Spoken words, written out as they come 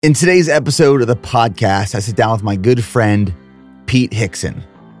In today's episode of the podcast, I sit down with my good friend, Pete Hixson.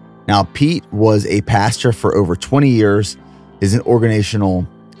 Now, Pete was a pastor for over 20 years, is an organizational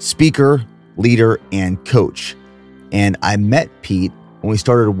speaker, leader, and coach. And I met Pete when we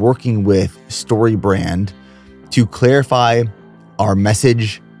started working with StoryBrand to clarify our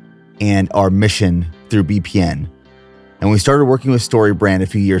message and our mission through BPN. And we started working with StoryBrand a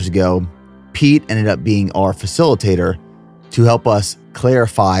few years ago. Pete ended up being our facilitator to help us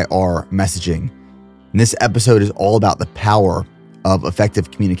clarify our messaging. And this episode is all about the power of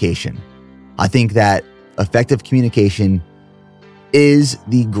effective communication. I think that effective communication is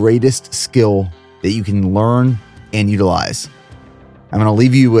the greatest skill that you can learn and utilize. I'm going to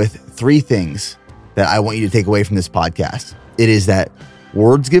leave you with three things that I want you to take away from this podcast. It is that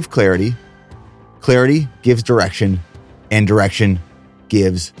words give clarity, clarity gives direction, and direction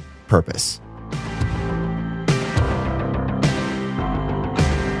gives purpose.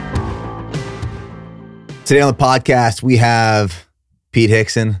 Today on the podcast, we have Pete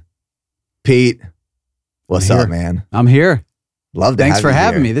Hixson. Pete, what's up, man? I'm here. Love to Thanks have for you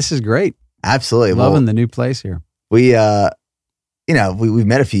having here. me. This is great. Absolutely. Loving the new place here. We met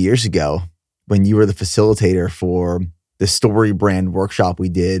a few years ago when you were the facilitator for the StoryBrand workshop we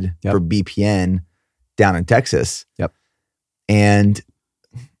did for BPN down in Texas. Yep. And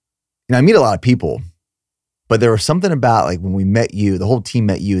I meet a lot of people, but there was something about like when we met you, the whole team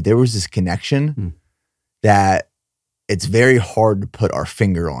met you, there was this connection that it's very hard to put our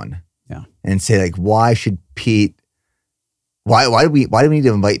finger on. Yeah. And say like, why should Pete, why do we need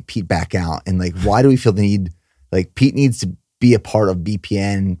to invite Pete back out? And like, why do we feel the need, like Pete needs to be a part of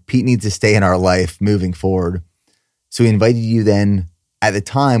BPN. Pete needs to stay in our life moving forward. So we invited you then. At the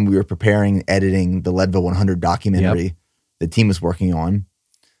time, we were preparing and editing the Leadville 100 documentary the team was working on.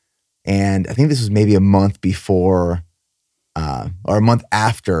 And I think this was maybe a month before or a month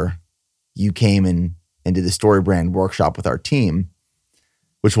after you came and did the StoryBrand workshop with our team,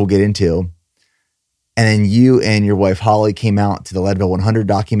 which we'll get into. And then you and your wife, Holly, came out to the Leadville 100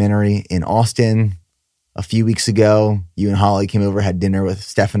 documentary in Austin a few weeks ago. You and Holly came over, had dinner with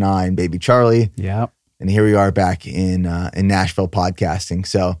Steph and I and baby Charlie. Yeah. And here we are back in Nashville podcasting.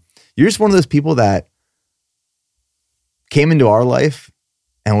 So you're just one of those people that came into our life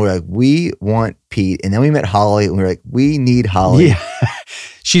and we're like, we want Pete. And then we met Holly and we were like, we need Holly. Yeah.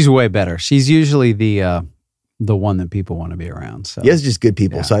 She's way better. She's usually the one that people want to be around. So You guys are just good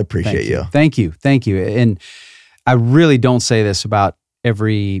people. So I appreciate you. Thank you. Thank you. And I really don't say this about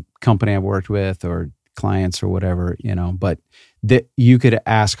every company I've worked with or clients or whatever, but that you could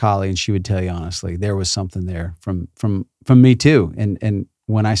ask Holly and she would tell you honestly, there was something there from me too. And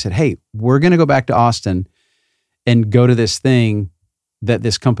when I said, hey, we're going to go back to Austin and go to this thing that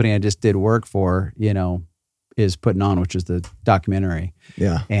this company I just did work for, is putting on, which is the documentary.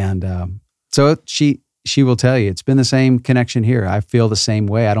 Yeah. And so she will tell you, it's been the same connection here. I feel the same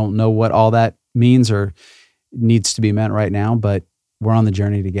way. I don't know what all that means or needs to be meant right now, but we're on the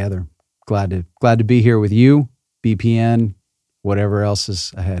journey together. Glad to be here with you, BPN, whatever else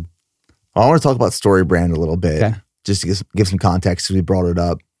is ahead. I want to talk about StoryBrand a little bit, okay, just to give some context because we brought it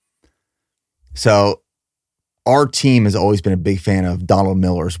up. So our team has always been a big fan of Donald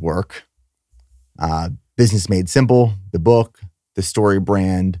Miller's work. Business Made Simple, the book, the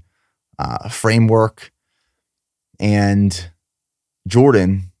StoryBrand framework. And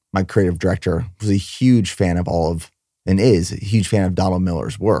Jordan, my creative director, was a huge fan of is a huge fan of Donald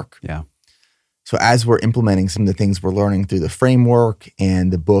Miller's work. Yeah. So as we're implementing some of the things we're learning through the framework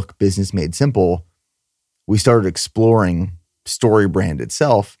and the book Business Made Simple, we started exploring StoryBrand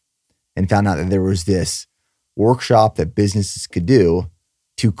itself and found out that there was this workshop that businesses could do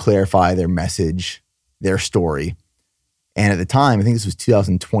to clarify their message, their story. And at the time, I think this was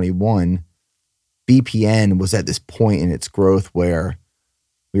 2021, BPN was at this point in its growth where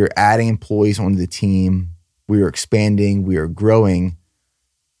we were adding employees onto the team, we were expanding, we were growing.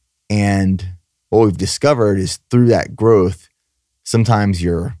 And what we've discovered is through that growth, sometimes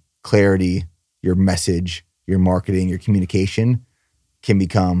your clarity, your message, your marketing, your communication can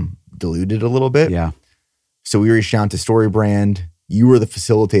become diluted a little bit. Yeah. So we reached out to StoryBrand. You were the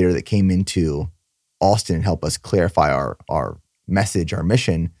facilitator that came into Austin and helped us clarify our message, our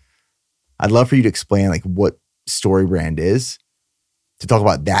mission. I'd love for you to explain like what StoryBrand is, to talk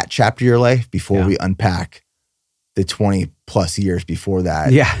about that chapter of your life before we unpack the 20 plus years before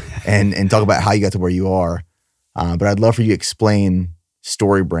that. Yeah. and talk about how you got to where you are. But I'd love for you to explain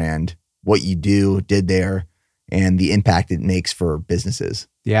StoryBrand, what you did there, and the impact it makes for businesses.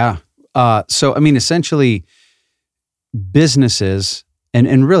 Yeah. So, I mean, essentially businesses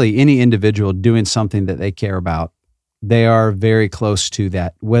and really any individual doing something that they care about They are very close to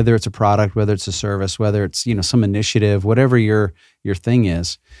that, whether it's a product, whether it's a service, whether it's, some initiative, whatever your thing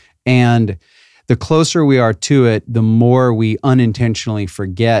is. And the closer we are to it, the more we unintentionally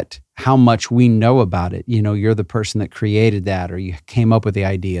forget how much we know about it. You're the person that created that, or you came up with the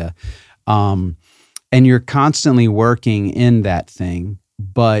idea. And you're constantly working in that thing.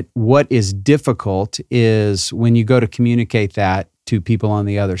 But what is difficult is when you go to communicate that to people on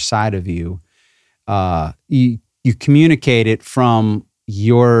the other side of you, you communicate it from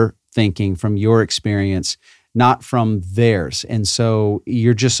your thinking, from your experience, not from theirs. And so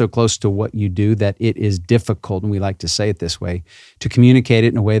you're just so close to what you do that it is difficult, and we like to say it this way, to communicate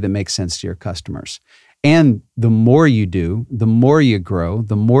it in a way that makes sense to your customers. And the more you do, the more you grow,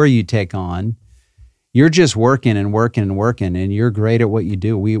 the more you take on, you're just working and working and working, and you're great at what you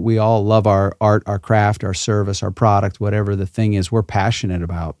do. We all love our art, our craft, our service, our product, whatever the thing is we're passionate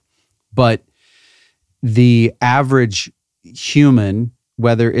about. But the average human,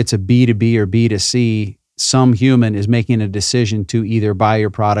 whether it's a B2B or B2C, some human is making a decision to either buy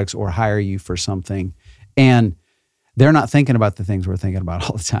your products or hire you for something. And they're not thinking about the things we're thinking about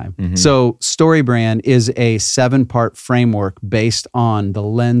all the time. Mm-hmm. So StoryBrand is a 7-part framework based on the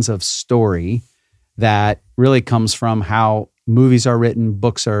lens of story that really comes from how movies are written,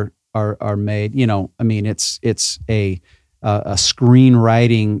 books are made. It's a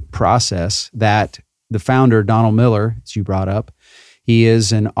screenwriting process that the founder, Donald Miller, as you brought up, he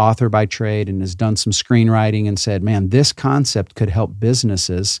is an author by trade and has done some screenwriting and said, man, this concept could help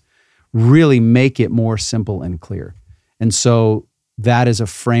businesses really make it more simple and clear. And so that is a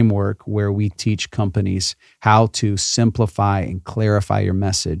framework where we teach companies how to simplify and clarify your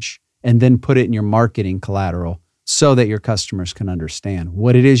message, and then put it in your marketing collateral so that your customers can understand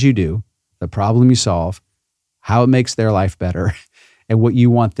what it is you do, the problem you solve, how it makes their life better, and what you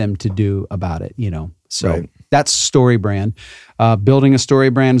want them to do about it, So right. That's StoryBrand. Building a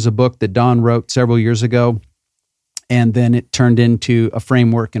StoryBrand is a book that Don wrote several years ago, and then it turned into a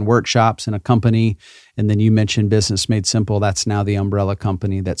framework and workshops and a company. And then you mentioned Business Made Simple. That's now the umbrella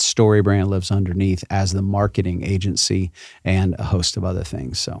company that StoryBrand lives underneath as the marketing agency and a host of other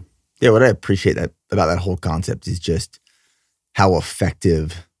things. So. Yeah, what I appreciate about that whole concept is just how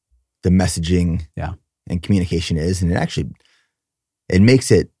effective the messaging and communication is. And it makes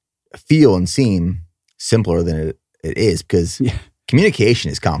it feel and seem simpler than it is, because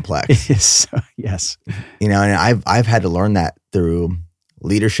communication is complex. It is, yes. And I've had to learn that through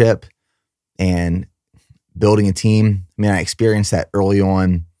leadership and building a team. I mean, I experienced that early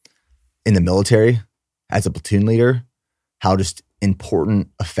on in the military as a platoon leader, how just important,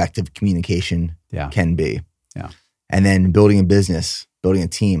 effective communication can be. Yeah. And then building a business, building a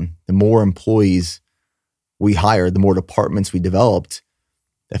team, the more employees we hired, the more departments we developed,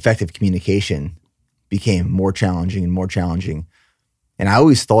 effective communication became more challenging and more challenging. And I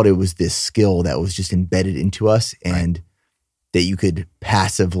always thought it was this skill that was just embedded into us and that you could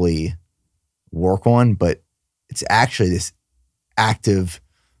passively work on, but it's actually this active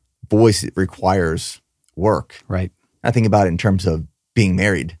voice that requires work. Right. I think about it in terms of being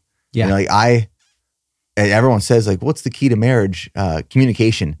married. Yeah. Everyone says what's the key to marriage?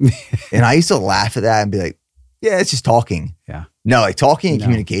 Communication. And I used to laugh at that and be like, yeah, it's just talking. Yeah. No, talking and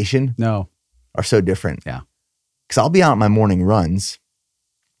communication are so different. Yeah. Because I'll be out on my morning runs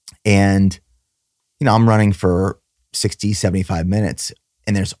and, I'm running for 60, 75 minutes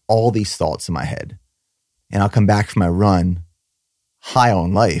and there's all these thoughts in my head. And I'll come back from my run high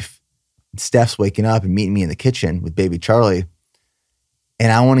on life. Steph's waking up and meeting me in the kitchen with baby Charlie.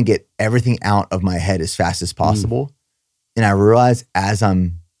 And I want to get everything out of my head as fast as possible. And I realize as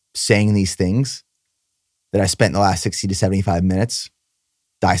I'm saying these things that I spent the last 60 to 75 minutes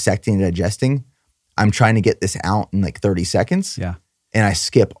dissecting and digesting, I'm trying to get this out in 30 seconds. Yeah. And I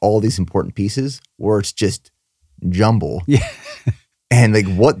skip all these important pieces where it's just jumble. Yeah.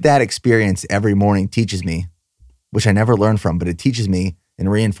 And what that experience every morning teaches me, which I never learned from, but it teaches me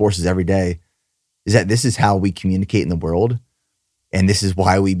and reinforces every day, is that this is how we communicate in the world. And this is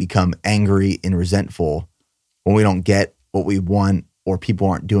why we become angry and resentful when we don't get what we want or people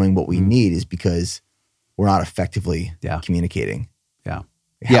aren't doing what we need, is because we're not effectively communicating.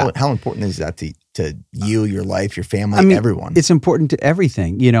 Yeah. How important is that to you, your life, your family, everyone? It's important to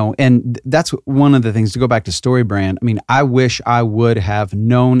everything, and that's one of the things, to go back to StoryBrand. I wish I would have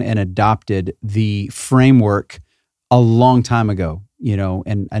known and adopted the framework a long time ago,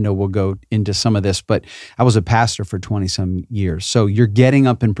 and I know we'll go into some of this, but I was a pastor for 20 some years. So you're getting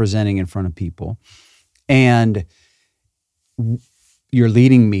up and presenting in front of people. And you're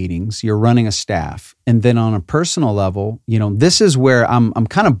leading meetings, you're running a staff. And then on a personal level, this is where I'm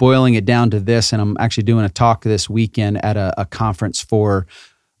kind of boiling it down to this. And I'm actually doing a talk this weekend at a conference for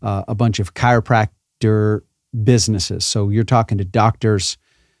a bunch of chiropractor businesses. So you're talking to doctors,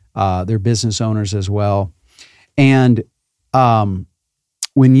 they're business owners as well. And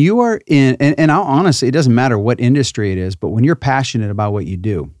when you are in, and I'll honestly, it doesn't matter what industry it is, but when you're passionate about what you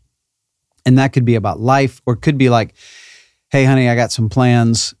do, and that could be about life, or it could be like, hey, honey, I got some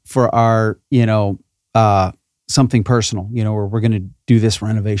plans for our, something personal, or we're going to do this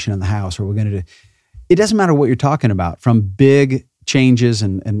renovation in the house, or we're going to do, it doesn't matter what you're talking about, from big changes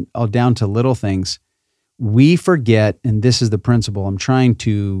and all down to little things. We forget, and this is the principle I'm trying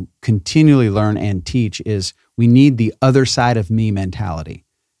to continually learn and teach, is we need the other side of me mentality.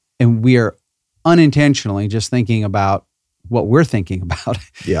 And we are unintentionally just thinking about what we're thinking about.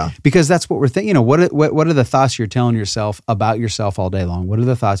 Yeah. Because that's what we're thinking. What are the thoughts you're telling yourself about yourself all day long? What are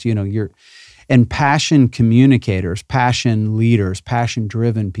the thoughts, and passion communicators, passion leaders, passion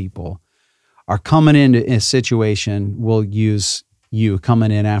driven people are coming into a situation. We'll use you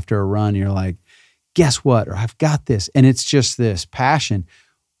coming in after a run. You're like, guess what? Or I've got this. And it's just this passion.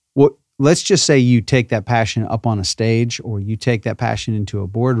 Let's just say you take that passion up on a stage, or you take that passion into a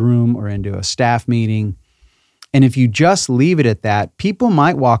boardroom or into a staff meeting. And if you just leave it at that, people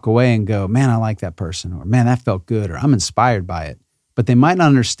might walk away and go, man, I like that person, or man, that felt good, or I'm inspired by it. But they might not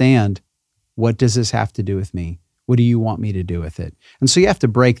understand, what does this have to do with me? What do you want me to do with it? And so you have to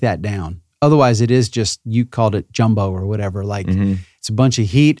break that down. Otherwise, it is just, you called it jumbo or whatever, like it's a bunch of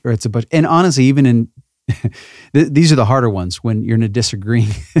heat, or it's a bunch, and honestly, even in, these are the harder ones when you're in a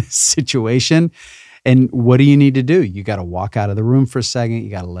disagreeing situation. And what do you need to do? You got to walk out of the room for a second. You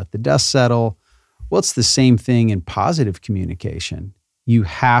got to let the dust settle. Well, it's the same thing in positive communication. You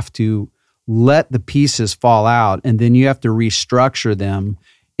have to let the pieces fall out, and then you have to restructure them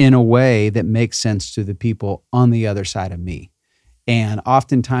in a way that makes sense to the people on the other side of me. And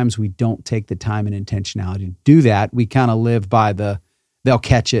oftentimes we don't take the time and intentionality to do that. We kind of live by they'll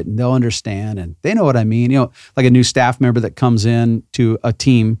catch it and they'll understand and they know what I mean. Like a new staff member that comes in to a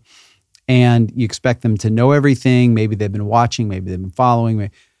team and you expect them to know everything. Maybe they've been watching, maybe they've been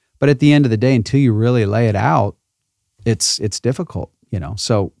following. But at the end of the day, until you really lay it out, it's difficult,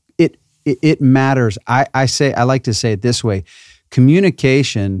 So it matters. I like to say it this way: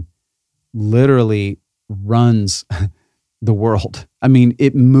 communication literally runs the world. I mean,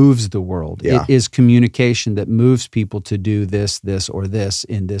 it moves the world. Yeah. It is communication that moves people to do this, or this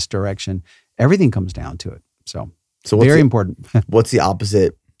in this direction. Everything comes down to it. So very important. What's the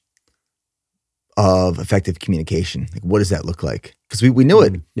opposite of effective communication? Like, what does that look like? Because we know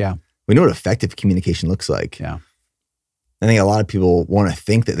it. Yeah. We know what effective communication looks like. Yeah. I think a lot of people want to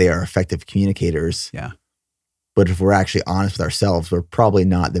think that they are effective communicators. Yeah. But if we're actually honest with ourselves, we're probably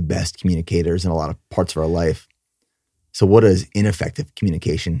not the best communicators in a lot of parts of our life. So what does ineffective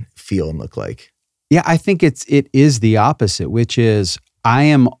communication feel and look like? Yeah, I think it is the opposite, which is I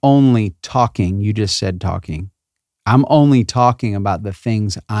am only talking. You just said talking. I'm only talking about the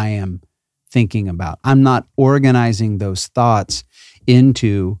things I am thinking about. I'm not organizing those thoughts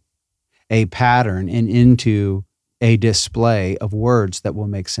into a pattern and into a display of words that will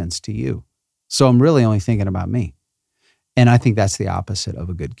make sense to you. So I'm really only thinking about me. And I think that's the opposite of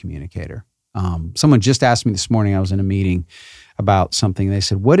a good communicator. Someone just asked me this morning, I was in a meeting about something. They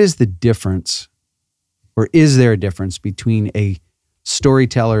said, what is the difference, or is there a difference between a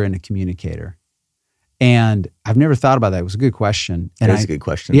storyteller and a communicator? And I've never thought about that. It was a good question. And That's a good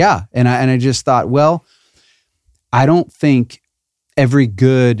question. Yeah. And I just thought, well, I don't think every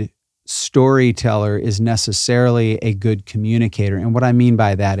good storyteller is necessarily a good communicator. And what I mean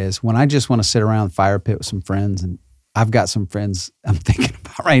by that is when I just want to sit around the fire pit with some friends, and I've got some friends I'm thinking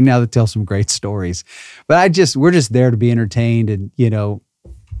about right now that tell some great stories, but we're just there to be entertained and,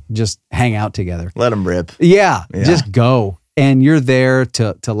 just hang out together. Let them rip. Yeah. Just go. And you're there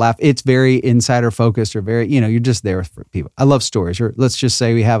to laugh. It's very insider focused, or very, you're just there for people. I love stories. Or let's just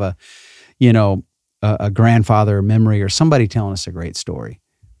say we have a grandfather memory or somebody telling us a great story.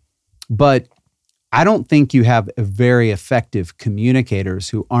 But I don't think you have very effective communicators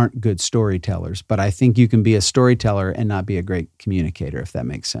who aren't good storytellers, but I think you can be a storyteller and not be a great communicator, if that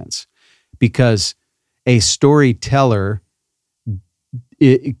makes sense. Because a storyteller,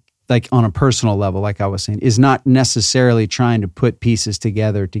 like on a personal level, like I was saying, is not necessarily trying to put pieces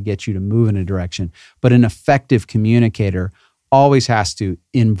together to get you to move in a direction, but an effective communicator always has to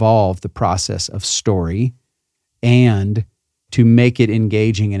involve the process of story and to make it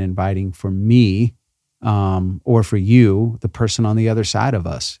engaging and inviting for me, or for you, the person on the other side of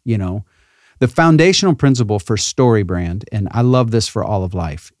us. The foundational principle for story brand, and I love this for all of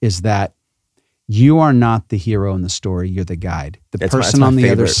life, is that you are not the hero in the story, you're the guide. The person on the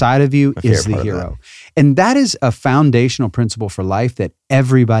other side of you is the hero. And that is a foundational principle for life that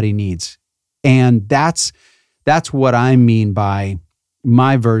everybody needs. And that's what I mean by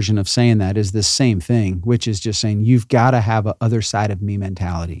my version of saying that is the same thing, which is just saying you've got to have an other side of me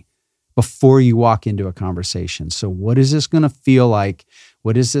mentality before you walk into a conversation. So what is this going to feel like?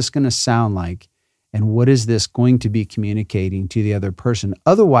 What is this going to sound like? And what is this going to be communicating to the other person?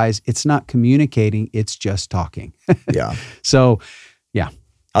 Otherwise, it's not communicating, it's just talking. Yeah. So, yeah.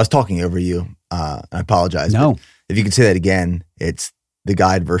 I was talking over you. I apologize. No. If you could say that again, it's the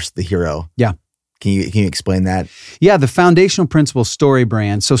guide versus the hero. Yeah. Can you explain that? Yeah, the foundational principle, story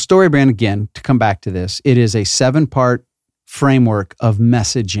brand. So story brand, again, to come back to this, it is a 7-part framework of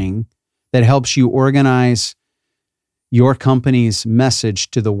messaging that helps you organize your company's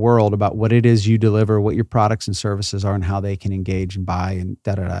message to the world about what it is you deliver, what your products and services are, and how they can engage and buy and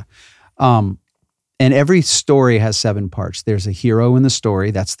and every story has 7 parts. There's a hero in the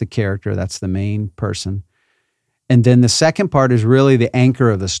story. That's the character. That's the main person. And then the second part is really the anchor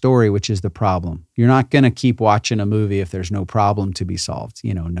of the story, which is the problem. You're not going to keep watching a movie if there's no problem to be solved,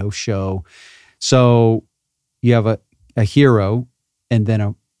 no show. So you have a hero and then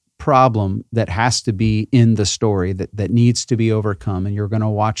a problem that has to be in the story that needs to be overcome, and you're going to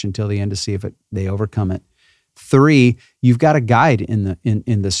watch until the end to see if they overcome it. 3, you've got a guide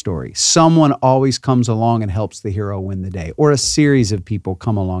in the story. Someone always comes along and helps the hero win the day, or a series of people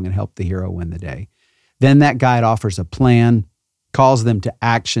come along and help the hero win the day. Then that guide offers a plan, calls them to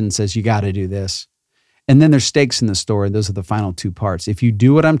action, says you got to do this. And then there's stakes in the story. Those are the final 2 parts. If you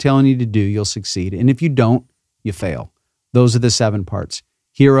do what I'm telling you to do, you'll succeed. And if you don't, you fail. Those are the 7 parts.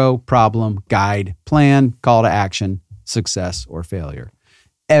 Hero, problem, guide, plan, call to action, success or failure.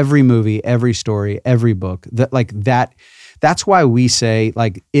 Every movie, every story, every book, that's why we say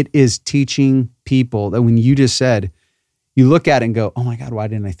it is teaching people that when you just said, you look at it and go, oh my God, why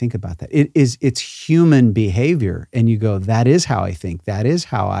didn't I think about that? It's human behavior. And you go, that is how I think. That is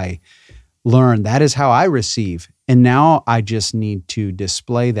how I learn. That is how I receive. And now I just need to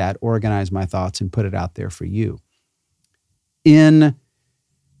display that, organize my thoughts, and put it out there for you. In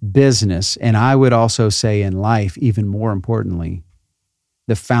business, and I would also say in life, even more importantly,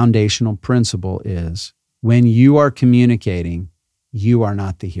 the foundational principle is when you are communicating, you are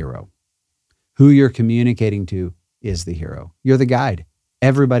not the hero. Who you're communicating to is the hero. You're the guide.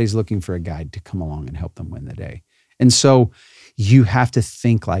 Everybody's looking for a guide to come along and help them win the day. And so you have to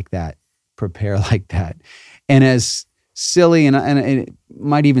think like that, prepare like that. And as silly, and it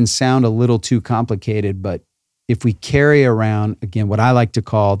might even sound a little too complicated, but if we carry around, again, what I like to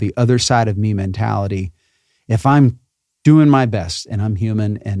call the other side of me mentality, if I'm doing my best and I'm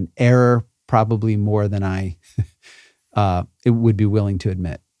human and error probably more than I it would be willing to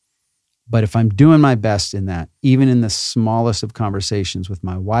admit. But if I'm doing my best in that, even in the smallest of conversations with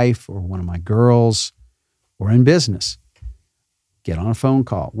my wife or one of my girls or in business, get on a phone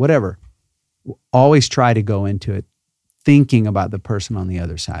call, whatever, always try to go into it thinking about the person on the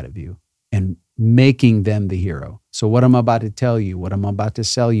other side of you and making them the hero. So what I'm about to tell you, what I'm about to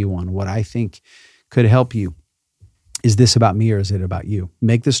sell you on, what I think could help you, is this about me or is it about you?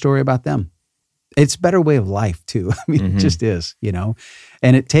 Make the story about them. It's a better way of life too. I mean, It just is,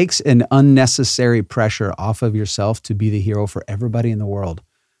 and it takes an unnecessary pressure off of yourself to be the hero for everybody in the world.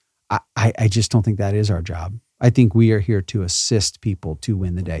 I just don't think that is our job. I think we are here to assist people to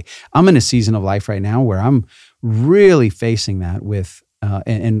win the day. I'm in a season of life right now where I'm really facing that with,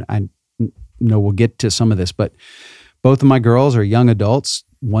 and I know we'll get to some of this, but both of my girls are young adults.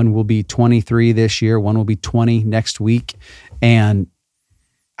 One will be 23 this year. One will be 20 next week. And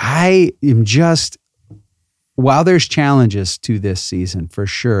I am just, while there's challenges to this season for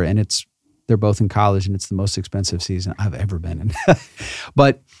sure, and they're both in college and it's the most expensive season I've ever been in.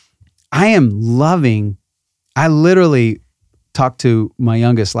 But I am loving, I literally talked to my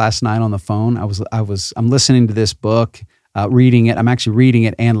youngest last night on the phone. I'm listening to this book, reading it. I'm actually reading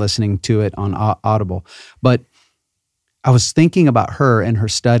it and listening to it on Audible. But I was thinking about her and her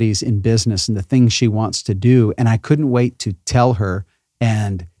studies in business and the things she wants to do. And I couldn't wait to tell her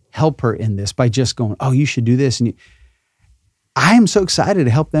and help her in this by just going, oh, you should do this. And I am so excited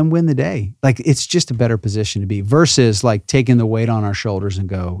to help them win the day. It's just a better position to be versus taking the weight on our shoulders and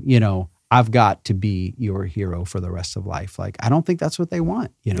go, I've got to be your hero for the rest of life. I don't think that's what they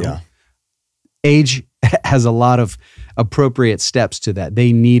want, Yeah. Age has a lot of appropriate steps to that.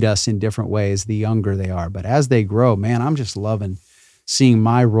 They need us in different ways the younger they are. But as they grow, man, I'm just loving seeing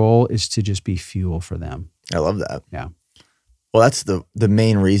my role is to just be fuel for them. I love that. Yeah. Well, that's the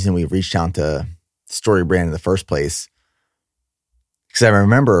main reason we reached out to Story Brand in the first place. Because I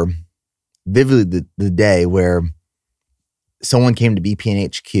remember vividly the day where someone came to BPN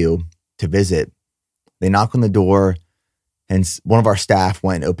HQ to visit. They knocked on the door, and one of our staff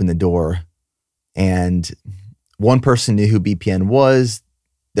went and opened the door. And one person knew who BPN was,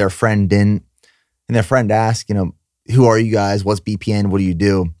 their friend didn't. And their friend asked, who are you guys? What's BPN? What do you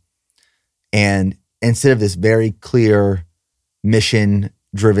do? And instead of this very clear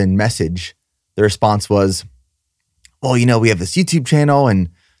mission-driven message, the response was, well, we have this YouTube channel, and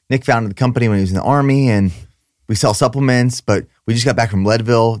Nick founded the company when he was in the Army, and we sell supplements, but we just got back from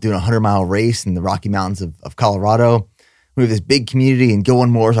Leadville doing a 100-mile race in the Rocky Mountains of Colorado. We have this big community, and Go One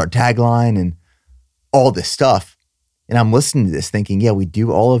More is our tagline, and all this stuff. And I'm listening to this thinking, yeah, we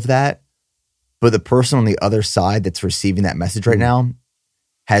do all of that, but the person on the other side that's receiving that message right now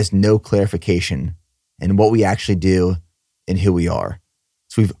has no clarification in what we actually do and who we are.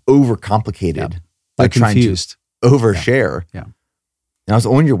 So we've overcomplicated by trying to overshare. Yeah. And I was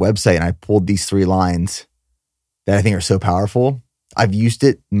on your website and I pulled these 3 lines that I think are so powerful. I've used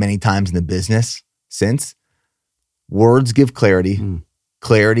it many times in the business since. Words give clarity.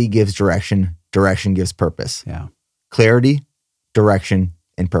 Clarity gives direction. Direction gives purpose. Yeah. Clarity, direction,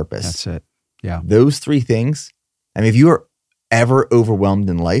 and purpose. That's it. Yeah. Those 3 things. I mean, if you are ever overwhelmed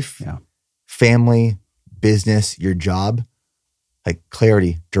in life, family, business, your job, like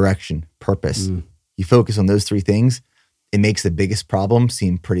clarity, direction, purpose, you focus on those 3 things, it makes the biggest problem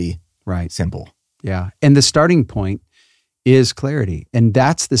seem pretty simple. Yeah. And the starting point is clarity. And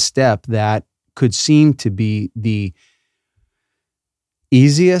that's the step that could seem to be the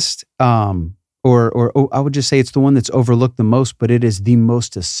easiest, or I would just say it's the one that's overlooked the most, but it is the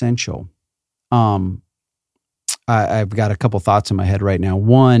most essential. I've got a couple thoughts in my head right now.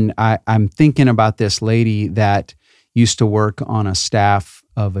 One, I'm thinking about this lady that used to work on a staff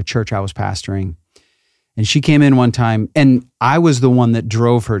of a church I was pastoring. And she came in one time, and I was the one that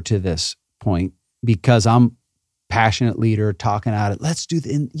drove her to this point because I'm passionate leader talking about it. Let's do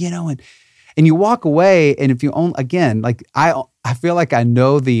the, and you walk away, and if you own, again, like I feel like I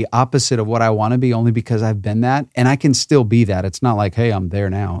know the opposite of what I want to be only because I've been that, and I can still be that. It's not like, hey, I'm there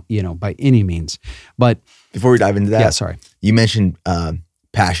now, by any means. But before we dive into that, sorry, you mentioned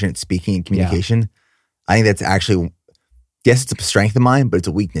passionate speaking and communication. I think that's actually, yes, it's a strength of mine, but it's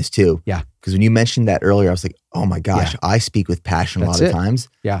a weakness too. Yeah. Because when you mentioned that earlier, I was like, oh my gosh, I speak with passion a lot of times.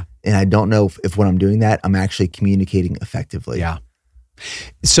 Yeah. And I don't know if when I'm doing that, I'm actually communicating effectively. Yeah.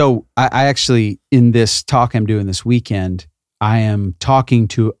 So I actually, in this talk I'm doing this weekend, I am talking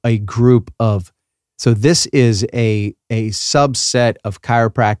to a group of, so this is a subset of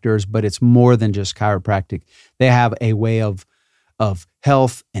chiropractors, but it's more than just chiropractic. They have a way of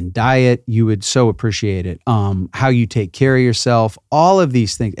health and diet. You would so appreciate it. How you take care of yourself, all of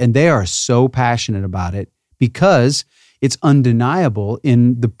these things. And they are so passionate about it because it's undeniable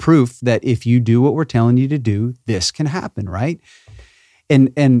in the proof that if you do what we're telling you to do, this can happen, right?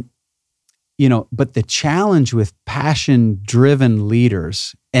 And but the challenge with passion-driven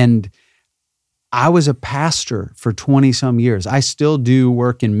leaders, and I was a pastor for 20 some years. I still do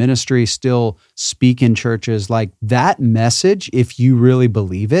work in ministry, still speak in churches. Like that message, if you really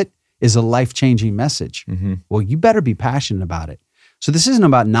believe it, is a life-changing message. Mm-hmm. Well, you better be passionate about it. So this isn't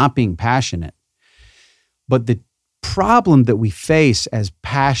about not being passionate, but the problem that we face as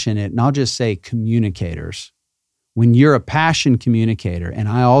passionate, and I'll just say communicators, when you're a passion communicator, and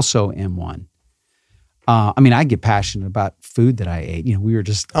I also am one, I get passionate about food that I ate. We were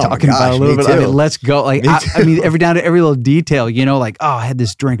just talking about a little bit. Too. Let's go. Like, every down to every little detail, I had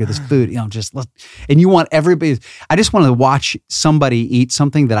this drink or this food, and you want everybody, I just want to watch somebody eat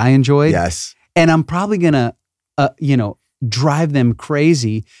something that I enjoyed. Yes. And I'm probably going to, drive them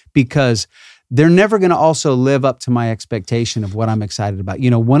crazy because they're never going to also live up to my expectation of what I'm excited about.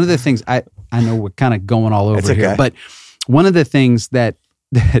 One of the things I know we're kind of going all over here, but one of the things that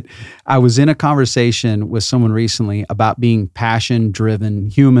I was in a conversation with someone recently about being passion-driven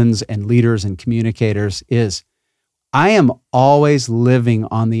humans and leaders and communicators is I am always living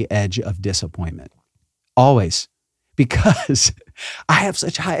on the edge of disappointment. Always. Because I have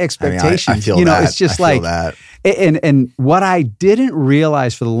such high expectations. I feel that. It's just I feel that. And what I didn't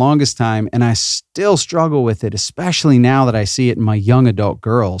realize for the longest time, and I still struggle with it, especially now that I see it in my young adult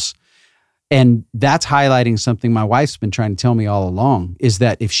girls, and that's highlighting something my wife's been trying to tell me all along, is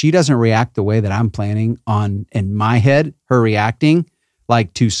that if she doesn't react the way that I'm planning on in my head, her reacting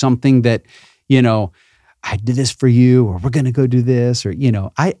like to something that, I did this for you, or we're going to go do this, or,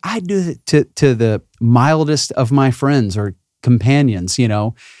 I do it to the mildest of my friends or companions,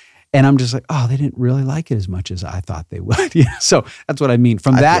 And I'm just like, oh, they didn't really like it as much as I thought they would. So that's what I mean.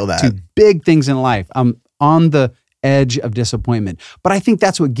 From I that feel that to big things in life, I'm on the edge of disappointment. But I think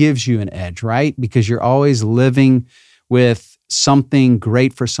that's what gives you an edge, right? Because you're always living with something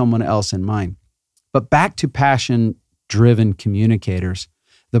great for someone else in mind. But back to passion-driven communicators,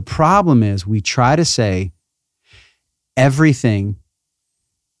 the problem is we try to say everything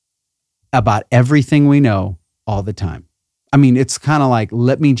about everything we know all the time. I mean, it's kind of like,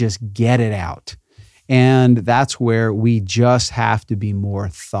 let me just get it out. And that's where we just have to be more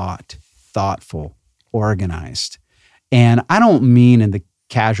thoughtful, organized. And I don't mean in the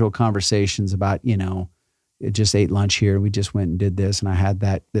casual conversations about, just ate lunch here, we just went and did this, and I had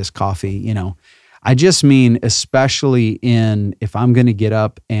this coffee, I just mean, especially if I'm going to get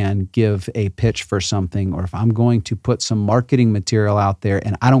up and give a pitch for something, or if I'm going to put some marketing material out there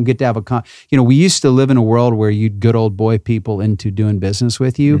and I don't get to have we used to live in a world where you'd good old boy people into doing business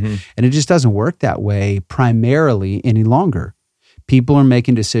with you. Mm-hmm. And it just doesn't work that way primarily any longer. People are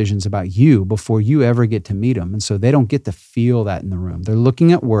making decisions about you before you ever get to meet them. And so they don't get to feel that in the room. They're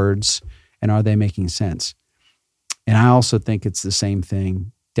looking at words and are they making sense? And I also think it's the same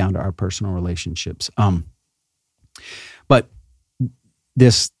thing down to our personal relationships. But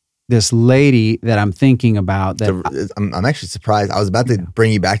this lady that I'm thinking about, I'm actually surprised. I was about to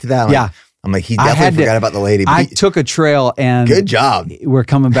bring you back to that. I'm like, he definitely forgot about the lady. I took a trail, and good job. We're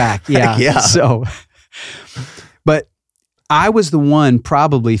coming back. Yeah. Yeah. So, but I was the one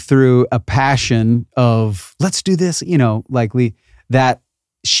probably through a passion of let's do this, that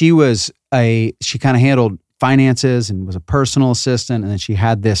she kind of handled finances and was a personal assistant, and then she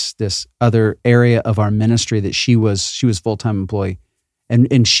had this other area of our ministry that she was full-time employee,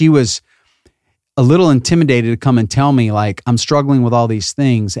 and she was a little intimidated to come and tell me, like, I'm struggling with all these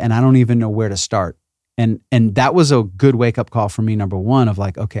things and I don't even know where to start. And that was a good wake-up call for me, number one, of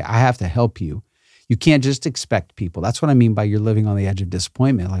like, okay, I have to help you. You can't just expect people. That's what I mean by you're living on the edge of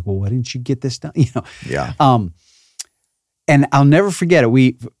disappointment. Like, well, why didn't you get this done? Yeah. And I'll never forget it.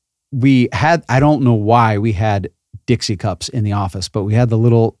 We had, I don't know why we had Dixie cups in the office, but we had the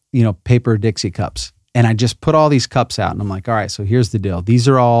little, paper Dixie cups. And I just put all these cups out and I'm like, all right, so here's the deal. These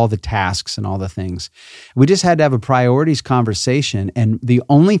are all the tasks and all the things. We just had to have a priorities conversation. And the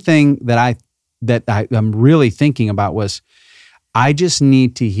only thing that I'm really thinking about was, I just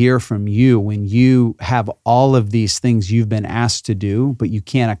need to hear from you when you have all of these things you've been asked to do, but you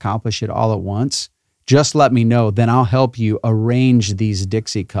can't accomplish it all at once. Just let me know, then I'll help you arrange these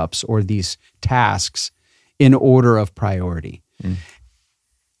Dixie cups or these tasks in order of priority. Mm.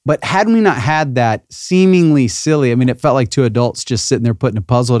 But had we not had that seemingly silly, it felt like two adults just sitting there putting a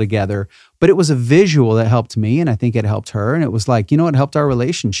puzzle together, but it was a visual that helped me, and I think it helped her, and it was like, it helped our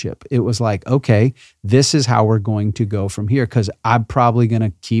relationship. It was like, okay, this is how we're going to go from here, because I'm probably going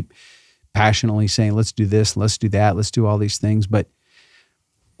to keep passionately saying, let's do this, let's do that, let's do all these things, but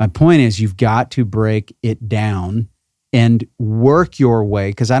my point is, you've got to break it down and work your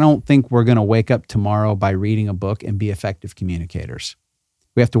way, because I don't think we're going to wake up tomorrow by reading a book and be effective communicators.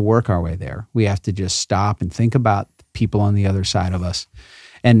 We have to work our way there. We have to just stop and think about the people on the other side of us.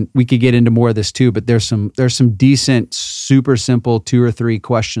 And we could get into more of this too, but there's some decent, super simple 2 or 3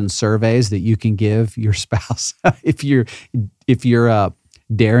 question surveys that you can give your spouse if you're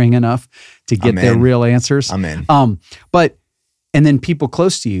daring enough to get their real answers. I'm in. And then people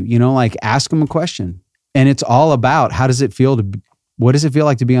close to you, like ask them a question. And it's all about what does it feel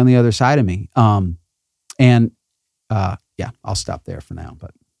like to be on the other side of me? I'll stop there for now.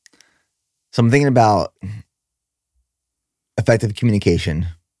 But so I'm thinking about effective communication,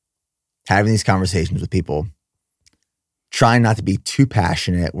 having these conversations with people, trying not to be too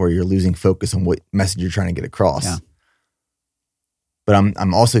passionate where you're losing focus on what message you're trying to get across. Yeah. But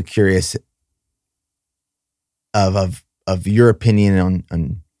I'm also curious of your opinion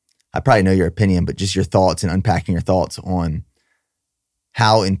on, I probably know your opinion, but just your thoughts and unpacking your thoughts on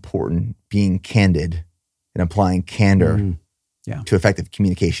how important being candid and applying candor to effective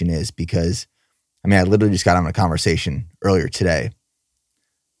communication is. Because, I literally just got on a conversation earlier today, and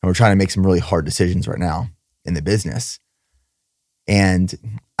we're trying to make some really hard decisions right now in the business.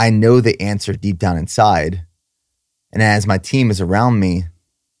 And I know the answer deep down inside. And as my team is around me,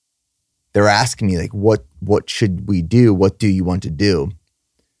 they're asking me, like, what should we do? What do you want to do?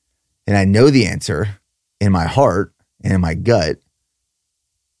 And I know the answer in my heart and in my gut.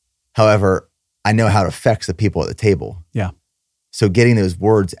 However, I know how it affects the people at the table. Yeah. So getting those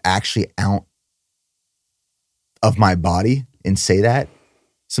words actually out of my body and say that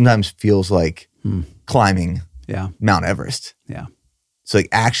sometimes feels like climbing Mount Everest. Yeah. So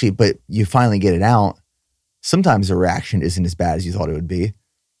like but you finally get it out. Sometimes the reaction isn't as bad as you thought it would be.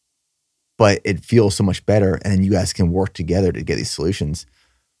 but it feels so much better. And then you guys can work together to get these solutions.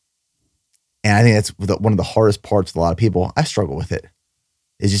 And I think that's one of the hardest parts with a lot of people. I struggle with it,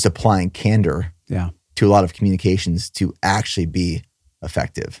 is just applying candor to a lot of communications to actually be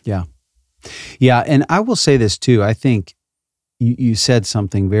effective. Yeah. Yeah. And I will say this too. I think you said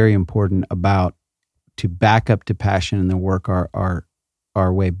something very important about to back up to passion in the work our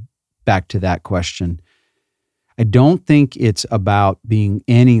way back to that question. I don't think it's about being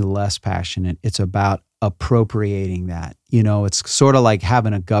any less passionate. It's about appropriating that. It's sort of like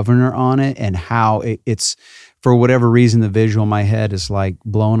having a governor on it, and how it's, for whatever reason, the visual in my head is like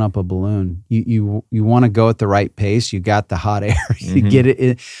blowing up a balloon. You want to go at the right pace. You got the hot air, you get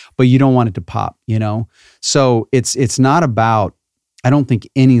it, but you don't want it to pop, So it's not about, I don't think,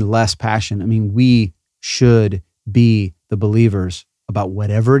 any less passion. I mean, we should be the believers about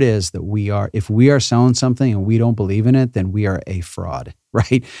whatever it is that we are. If we are selling something and we don't believe in it, then we are a fraud,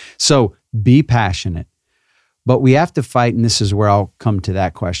 right? So be passionate, but we have to fight. And this is where I'll come to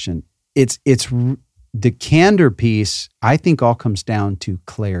that question. It's the candor piece, I think, all comes down to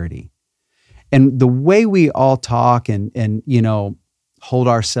clarity. And the way we all talk and hold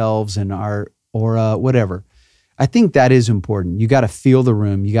ourselves and our aura, whatever, I think that is important. You got to feel the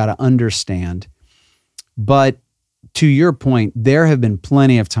room. You got to understand. But to your point, there have been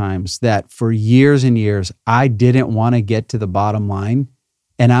plenty of times that for years and years, I didn't want to get to the bottom line,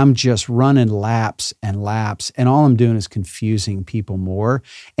 and I'm just running laps and laps, and all I'm doing is confusing people more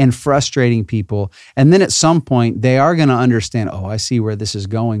and frustrating people. And then at some point, they are going to understand, oh, I see where this is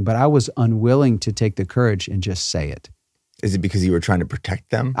going, but I was unwilling to take the courage and just say it. Is it because you were trying to protect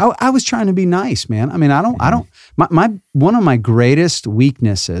them? I was trying to be nice, man. I mean, one of my greatest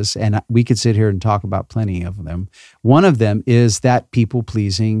weaknesses, and we could sit here and talk about plenty of them. One of them is that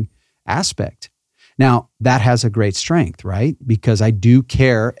people-pleasing aspect. Now, that has a great strength, right? Because I do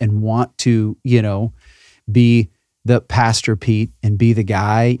care and want to, be the Pastor Pete and be the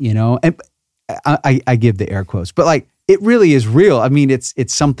guy, and I give the air quotes, but like, it really is real. I mean,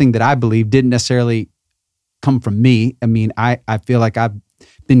 it's something that I believe didn't necessarily come from me. I mean, I feel like I've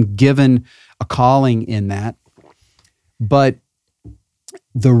been given a calling in that. But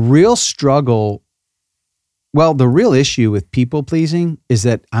the real struggle, the real issue with people pleasing is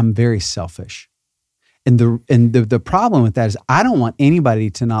that I'm very selfish. And the problem with that is I don't want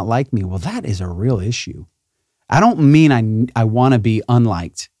anybody to not like me. Well, that is a real issue. I don't mean I want to be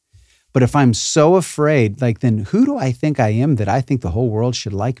unliked. But if I'm so afraid, then who do I think I am that I think the whole world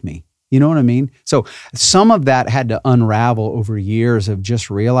should like me? You know what I mean? So some of that had to unravel over years of just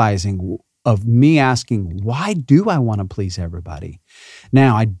realizing, of me asking, why do I want to please everybody?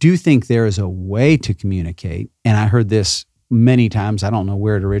 Now, I do think there is a way to communicate, and I heard this many times. I don't know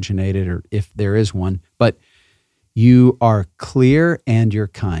where it originated or if there is one, but you are clear and you're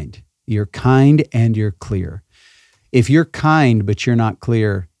kind. You're kind and you're clear. If you're kind but you're not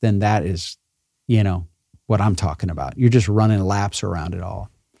clear, then that is, what I'm talking about. You're just running laps around it all.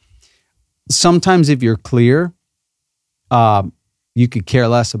 Sometimes if you're clear, you could care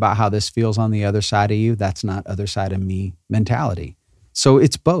less about how this feels on the other side of you. That's not other side of me mentality. So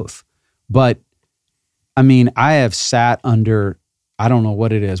it's both. But I mean, I have sat under, I don't know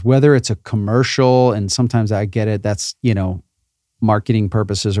what it is, whether it's a commercial, and sometimes I get it, that's, marketing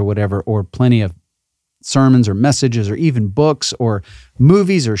purposes or whatever, or plenty of sermons or messages or even books or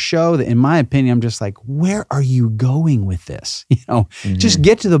movies or show that, in my opinion, I'm just like, where are you going with this? Just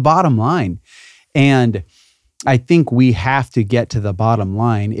get to the bottom line. And I think we have to get to the bottom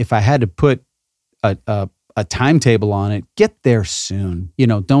line. If I had to put a timetable on it, get there soon.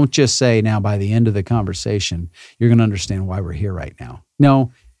 Don't just say, now by the end of the conversation, you're going to understand why we're here right now.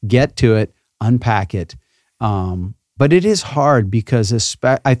 No, get to it, unpack it. But it is hard because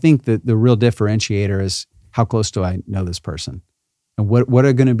I think that the real differentiator is, how close do I know this person? And what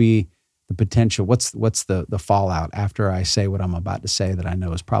are going to be the potential? What's the fallout after I say what I'm about to say that I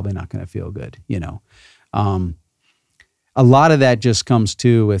know is probably not going to feel good? A lot of that just comes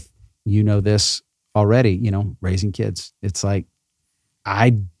too with, this already, raising kids. It's like,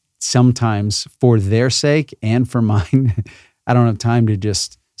 I sometimes, for their sake and for mine, I don't have time to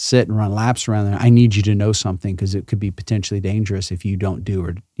just sit and run laps around there. I need you to know something because it could be potentially dangerous if you don't do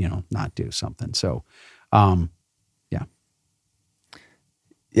or, not do something. So, yeah.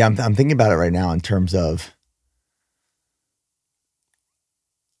 Yeah, I'm thinking about it right now in terms of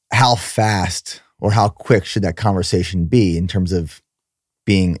how fast or how quick should that conversation be in terms of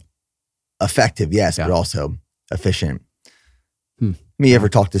being effective, yes, but also efficient. You ever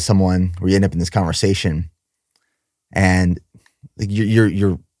talk to someone where you end up in this conversation and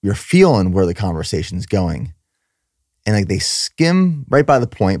you're feeling where the conversation's going, and like they skim right by the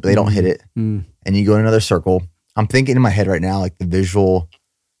point, but they don't hit it. And you go in another circle. I'm thinking in my head right now, like the visual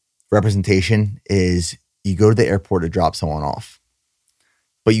representation is you go to the airport to drop someone off,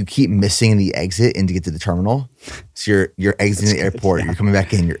 but you keep missing the exit in to get to the terminal. So you're exiting the airport, you're coming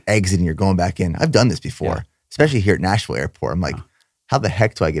back in, you're exiting, you're going back in. I've done this before, especially here at Nashville Airport. I'm like, how the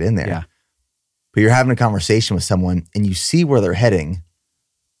heck do I get in there? Yeah. But you're having a conversation with someone and you see where they're heading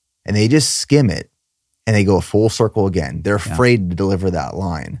and they just skim it and they go a full circle again. They're afraid to deliver that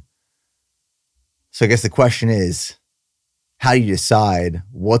line. So I guess the question is, how do you decide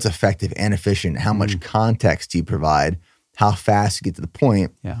what's effective and efficient? How much context do you provide? How fast you get to the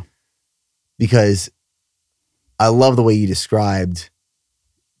point? Yeah. Because I love the way you described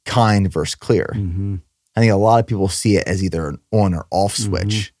kind versus clear. I think a lot of people see it as either an on or off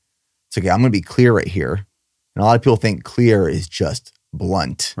switch. It's okay, I'm going to be clear right here. And a lot of people think clear is just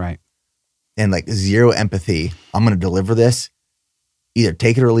blunt. Right. And like zero empathy. I'm going to deliver this, either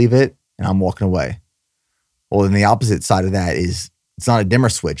take it or leave it, and I'm walking away. Well, then the opposite side of that is it's not a dimmer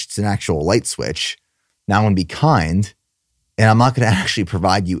switch. It's an actual light switch. Now I'm going to be kind, and I'm not going to actually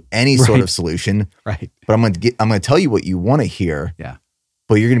provide you any sort of solution. Right. But I'm going to tell you what you want to hear. Yeah.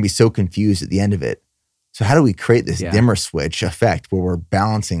 But you're going to be so confused at the end of it. So how do we create this dimmer switch effect where we're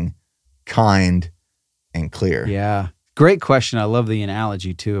balancing kind and clear? Yeah. Great question. I love the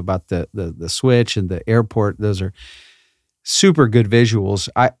analogy too about the switch and the airport. Those are super good visuals.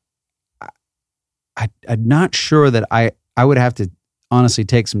 I'm not sure that I would have to honestly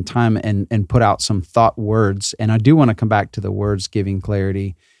take some time and put out some thought words. And I do want to come back to the words giving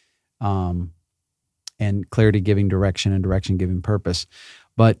clarity, and clarity giving direction and direction giving purpose.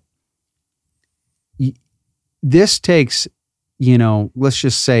 But this takes, let's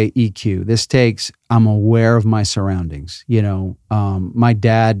just say EQ. This takes, I'm aware of my surroundings. My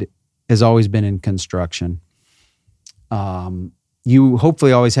dad has always been in construction. You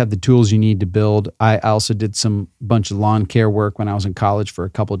hopefully always have the tools you need to build. I also did some bunch of lawn care work when I was in college for a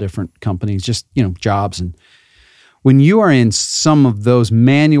couple different companies, just, jobs. And when you are in some of those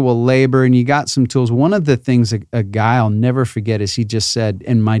manual labor and you got some tools, one of the things a guy I'll never forget is he just said,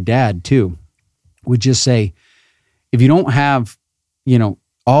 and my dad too, would just say, if you don't have,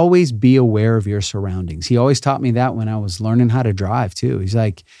 always be aware of your surroundings. He always taught me that when I was learning how to drive too. He's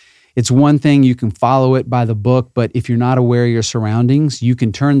like, it's one thing, you can follow it by the book, but if you're not aware of your surroundings, you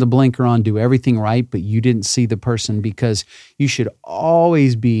can turn the blinker on, do everything right, but you didn't see the person, because you should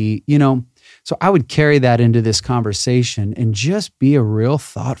always be, So I would carry that into this conversation and just be a real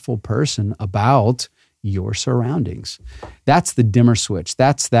thoughtful person about your surroundings. That's the dimmer switch.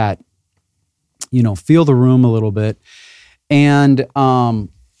 That's that, feel the room a little bit. And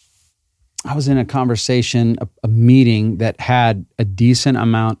I was in a conversation, a meeting that had a decent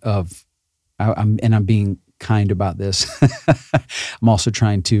amount of, and I'm being kind about this. I'm also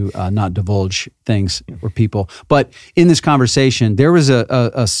trying to not divulge things or people. But in this conversation, there was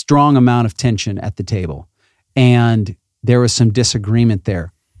a strong amount of tension at the table, and there was some disagreement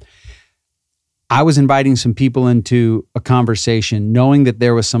there. I was inviting some people into a conversation knowing that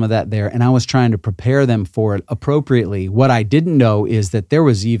there was some of that there, and I was trying to prepare them for it appropriately. What I didn't know is that there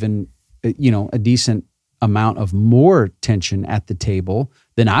was even a decent amount of more tension at the table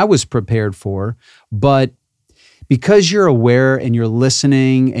than I was prepared for. But because you're aware and you're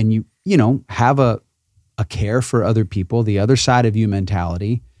listening and you have a care for other people, the other side of you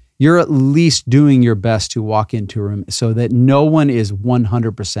mentality, you're at least doing your best to walk into a room so that no one is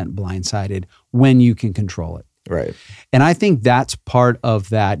 100% blindsided when you can control it. Right. And I think that's part of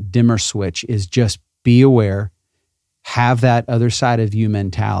that dimmer switch, is just be aware, have that other side of you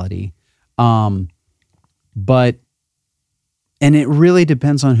mentality. But it really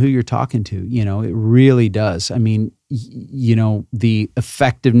depends on who you're talking to, it really does. I mean, the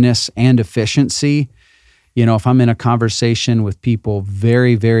effectiveness and efficiency, if I'm in a conversation with people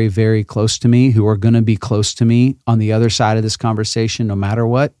very, very, very close to me who are going to be close to me on the other side of this conversation, no matter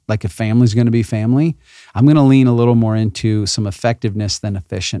what, like if family's going to be family, I'm going to lean a little more into some effectiveness than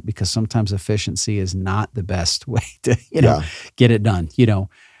efficient, because sometimes efficiency is not the best way to, get it done,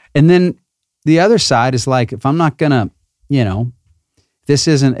 And then the other side is like, if I'm not going to, this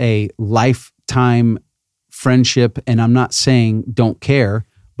isn't a lifetime friendship, and I'm not saying don't care,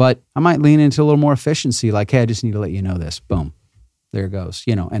 but I might lean into a little more efficiency, like, hey, I just need to let you know this. Boom. There it goes.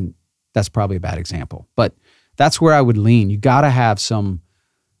 And that's probably a bad example, but that's where I would lean. You got to have some,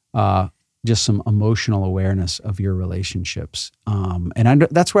 just some emotional awareness of your relationships. And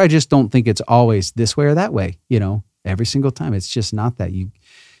that's where I just don't think it's always this way or that way, every single time. It's just not that.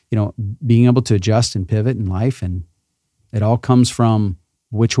 Being able to adjust and pivot in life, and it all comes from,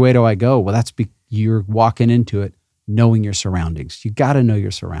 which way do I go? Well, you're walking into it knowing your surroundings. You got to know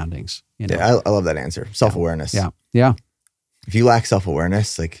your surroundings. You know? Yeah, I love that answer. Self-awareness. Yeah. If you lack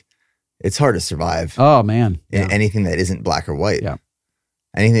self-awareness, like it's hard to survive. Oh man. In anything that isn't black or white. Yeah.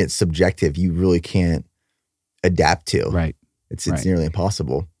 Anything that's subjective, you really can't adapt to. Right. It's nearly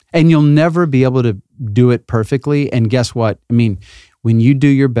impossible. And you'll never be able to do it perfectly. And guess what? I mean, when you do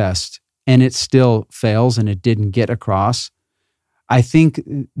your best and it still fails and it didn't get across, I think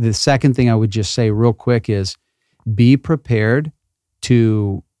the second thing I would just say real quick is be prepared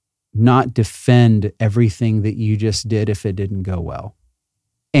to not defend everything that you just did if it didn't go well.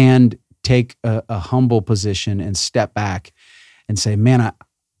 And take a humble position and step back and say, man,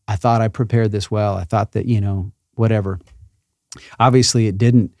 I thought I prepared this well. I thought that, whatever. Obviously it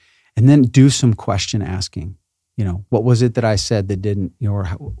didn't. And then do some question asking. What was it that I said that didn't,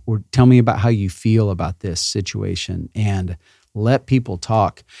 or tell me about how you feel about this situation, and let people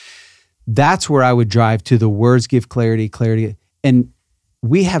talk. That's where I would drive to. The words give clarity. And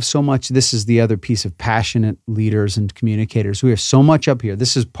we have so much, this is the other piece of passionate leaders and communicators. We have so much up here.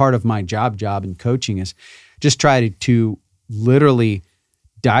 This is part of my job in coaching, is just try to literally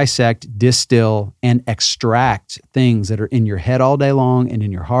dissect, distill, and extract things that are in your head all day long and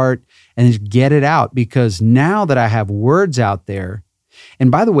in your heart, and just get it out. Because now that I have words out there,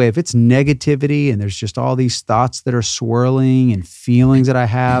 and by the way, if it's negativity and there's just all these thoughts that are swirling and feelings that I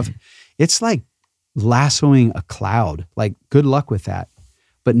have, it's like lassoing a cloud. Like, good luck with that.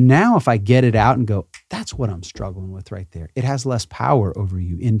 But now if I get it out and go, that's what I'm struggling with right there, it has less power over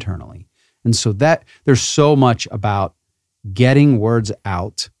you internally. And so that there's so much about getting words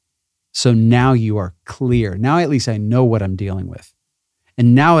out. So now you are clear. Now at least I know what I'm dealing with.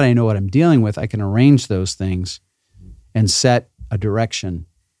 And now that I know what I'm dealing with, I can arrange those things and set a direction.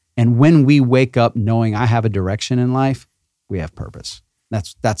 And when we wake up knowing I have a direction in life, we have purpose.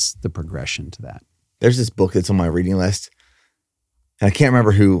 That's the progression to that. There's this book that's on my reading list, and I can't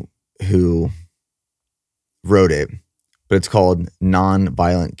remember who wrote it, but it's called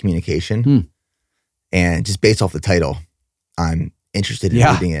Nonviolent Communication. And just based off the title, I'm interested in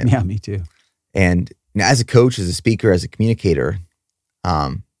reading it. Yeah, me too. And now, as a coach, as a speaker, as a communicator,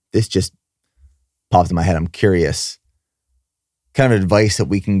 this just popped in my head. I'm curious, kind of advice that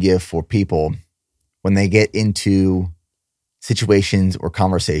we can give for people when they get into situations or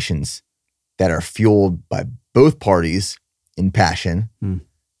conversations that are fueled by both parties in passion, and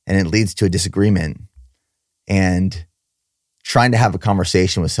it leads to a disagreement, and trying to have a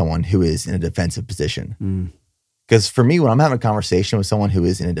conversation with someone who is in a defensive position. Because for me, when I'm having a conversation with someone who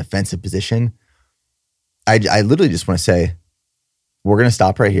is in a defensive position, I literally just want to say, we're going to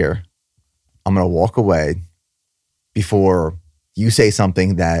stop right here. I'm going to walk away before you say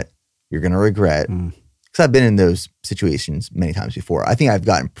something that you're going to regret. Because I've been in those situations many times before. I think I've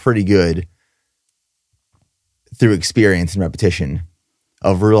gotten pretty good through experience and repetition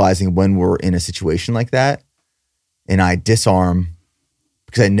of realizing when we're in a situation like that, and I disarm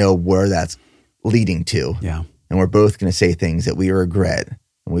because I know where that's leading to. Yeah. And we're both going to say things that we regret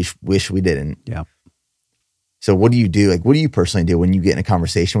and we wish we didn't. Yeah. So what do you do? Like, what do you personally do when you get in a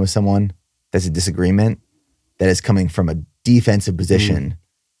conversation with someone that's a disagreement that is coming from a defensive position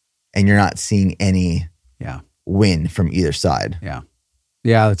and you're not seeing any win from either side? Yeah.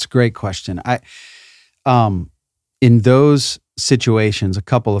 Yeah, that's a great question. In those situations, a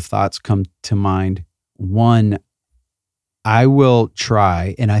couple of thoughts come to mind. One, I will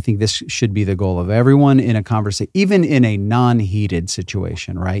try, and I think this should be the goal of everyone in a conversation, even in a non-heated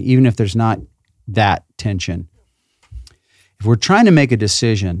situation, right? Even if there's not that tension. If we're trying to make a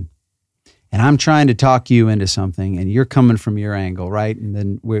decision and I'm trying to talk you into something and you're coming from your angle, right? And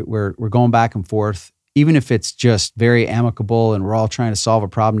then we're going back and forth, even if it's just very amicable and we're all trying to solve a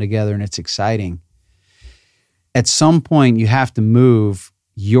problem together and it's exciting. At some point, you have to move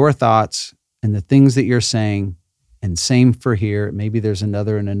your thoughts and the things that you're saying, and same for here. Maybe there's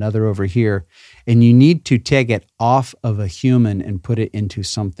another and another over here. And you need to take it off of a human and put it into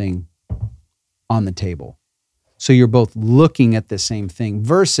something on the table. So you're both looking at the same thing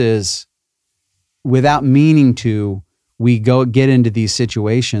versus without meaning to, we go get into these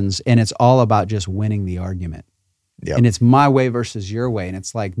situations and it's all about just winning the argument. Yep. And it's my way versus your way. And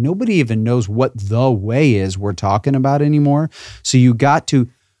it's like, nobody even knows what the way is we're talking about anymore. So you got to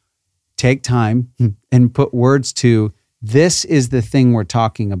take time and put words to, this is the thing we're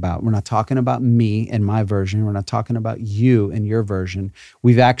talking about. We're not talking about me and my version. We're not talking about you and your version.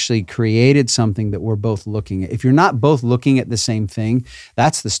 We've actually created something that we're both looking at. If you're not both looking at the same thing,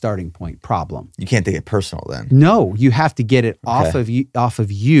 that's the starting point problem. You can't take it personal then. No, you have to get it off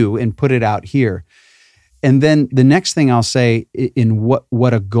of you and put it out here. And then the next thing I'll say in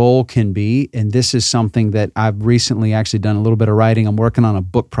what a goal can be, and this is something that I've recently actually done a little bit of writing. I'm working on a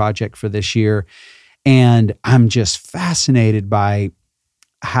book project for this year, and I'm just fascinated by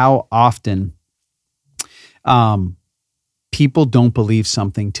how often people don't believe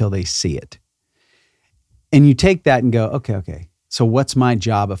something till they see it. And you take that and go, okay. So what's my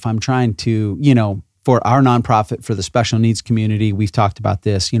job if I'm trying to, for our nonprofit, for the special needs community, we've talked about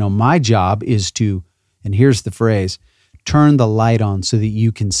this, my job is to, and here's the phrase, turn the light on so that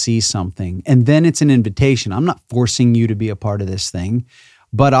you can see something. And then it's an invitation. I'm not forcing you to be a part of this thing,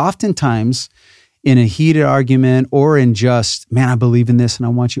 but oftentimes in a heated argument or in just, man, I believe in this and I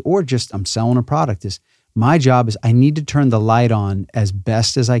want you, or just I'm selling a product, is my job is I need to turn the light on as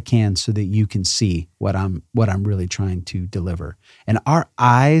best as I can so that you can see what I'm really trying to deliver. And our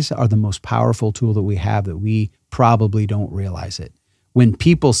eyes are the most powerful tool that we have that we probably don't realize it. When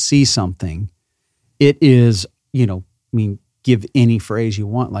people see something, it is, give any phrase you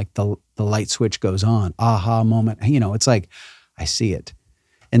want, like the light switch goes on, aha moment. It's like, I see it.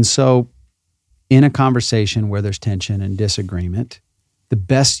 And so in a conversation where there's tension and disagreement, the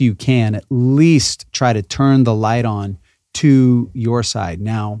best you can, at least try to turn the light on to your side.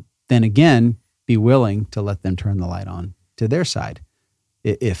 Now, then again, be willing to let them turn the light on to their side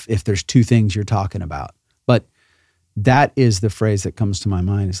if there's two things you're talking about. But that is the phrase that comes to my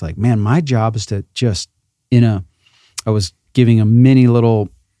mind. It's like, man, my job is to just I was giving a mini little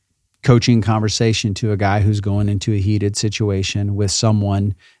coaching conversation to a guy who's going into a heated situation with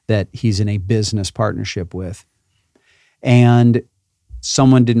someone that he's in a business partnership with. And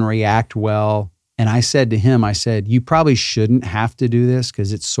someone didn't react well. And I said to him, you probably shouldn't have to do this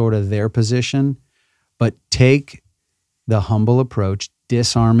because it's sort of their position, but take the humble approach,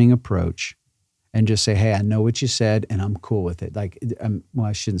 disarming approach, and just say, hey, I know what you said and I'm cool with it. I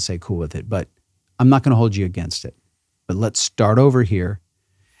shouldn't say cool with it, but I'm not going to hold you against it. But let's start over here.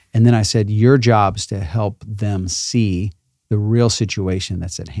 And then I said, your job is to help them see the real situation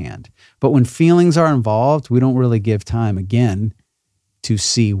that's at hand. But when feelings are involved, we don't really give time, again, to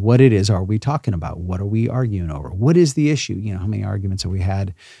see what it is are we talking about? What are we arguing over? What is the issue? How many arguments have we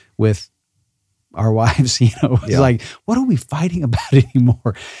had with our wives? It's like, what are we fighting about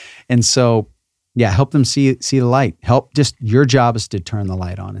anymore? And so, help them see the light. Your job is to turn the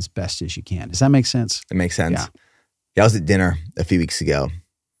light on as best as you can. Does that make sense? It makes sense. Yeah, I was at dinner a few weeks ago,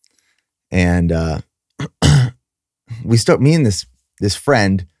 and me and this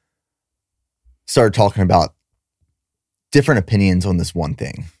friend started talking about different opinions on this one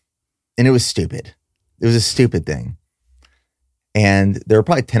thing. And it was stupid. It was a stupid thing. And there were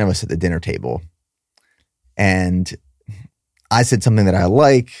probably 10 of us at the dinner table. And I said something that I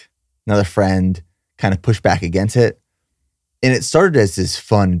like. Another friend kind of pushed back against it. And it started as this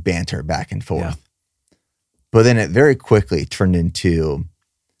fun banter back and forth. Yeah. But then it very quickly turned into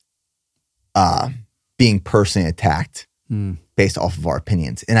being personally attacked based off of our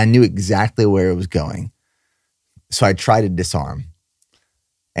opinions. And I knew exactly where it was going. So I tried to disarm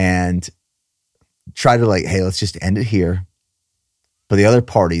and try to hey, let's just end it here. But the other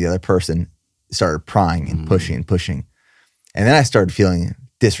person started prying and pushing and pushing. And then I started feeling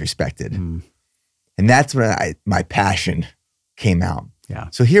disrespected. And that's when my passion came out. Yeah.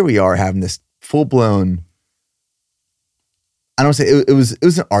 So here we are having this full-blown, I don't say it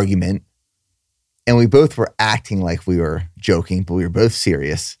was an argument, and we both were acting like we were joking, but we were both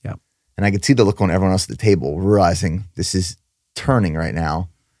serious. Yeah. And I could see the look on everyone else at the table, realizing this is turning right now.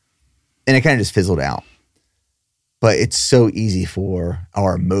 And it kind of just fizzled out. But it's so easy for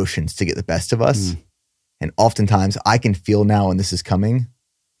our emotions to get the best of us. And oftentimes I can feel now when this is coming,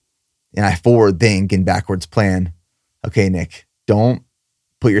 and I forward think and backwards plan, okay, Nick, don't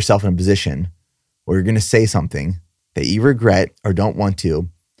put yourself in a position where you're going to say something that you regret or don't want to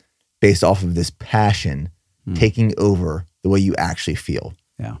based off of this passion taking over the way you actually feel.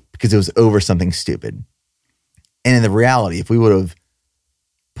 Yeah. Because it was over something stupid. And in the reality, if we would have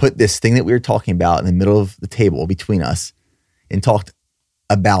put this thing that we were talking about in the middle of the table between us and talked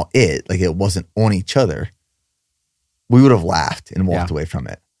about it like it wasn't on each other, we would have laughed and walked away from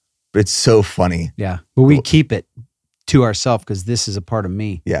it. But it's so funny. Yeah. But we keep it to ourselves because this is a part of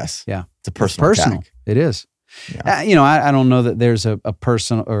me. Yes. Yeah. It's a personal attack. It is. Yeah. I don't know that there's a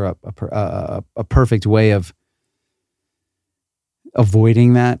personal or a perfect way of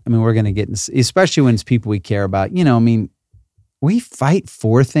avoiding that. I mean, we're going to get, especially when it's people we care about, we fight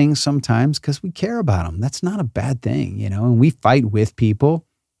for things sometimes because we care about them. That's not a bad thing, and we fight with people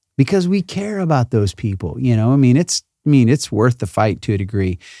because we care about those people, it's worth the fight to a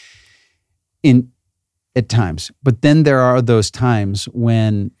degree at times. But then there are those times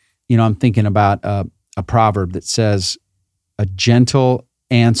when, I'm thinking about a proverb that says, a gentle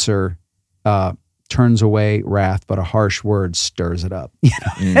answer turns away wrath, but a harsh word stirs it up.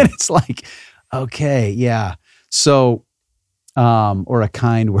 And it's like, okay, yeah. So, or a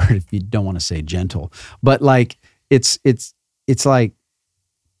kind word if you don't want to say gentle, but like it's like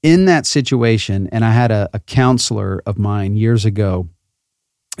in that situation. And I had a counselor of mine years ago,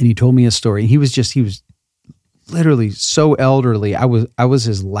 and he told me a story. And he was literally so elderly. I was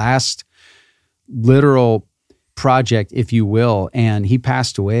his last literal project, if you will, and he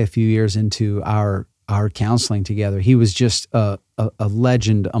passed away a few years into our counseling together. He was just a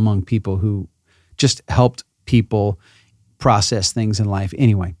legend among people who just helped people process things in life.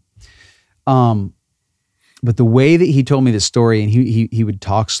 Anyway, but the way that he told me the story, and he would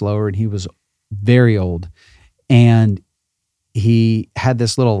talk slower, and he was very old, and he had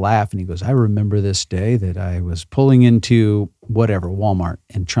this little laugh, and he goes, I remember this day that I was pulling into whatever, Walmart,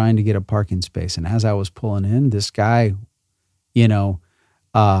 and trying to get a parking space. And as I was pulling in, this guy,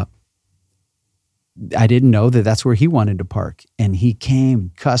 I didn't know that that's where he wanted to park. And he came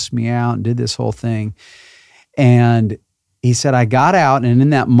and cussed me out and did this whole thing. And he said, I got out, and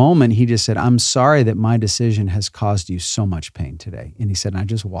in that moment, he just said, I'm sorry that my decision has caused you so much pain today. And he said, and I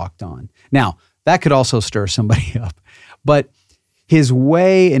just walked on. Now, that could also stir somebody up. But his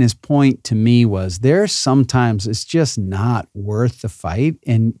way and his point to me was, there's sometimes it's just not worth the fight.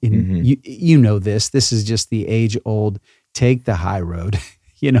 And you know this is just the age old, take the high road,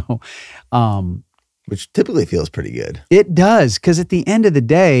 which typically feels pretty good. It does. Cause at the end of the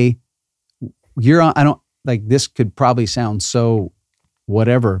day, this could probably sound so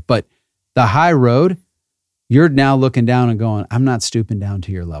whatever, but the high road, you're now looking down and going, I'm not stooping down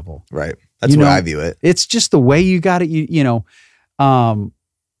to your level. Right. That's the way I view it. It's just the way you got it. The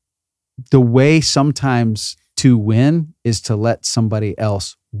way sometimes to win is to let somebody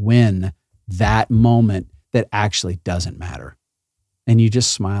else win that moment that actually doesn't matter. And you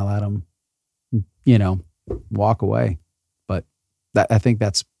just smile at them, walk away. But I think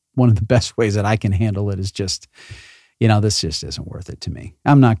that's one of the best ways that I can handle it, is just, this just isn't worth it to me.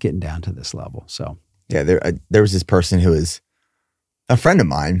 I'm not getting down to this level. So yeah, there was this person who is a friend of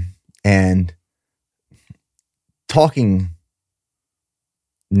mine, and talking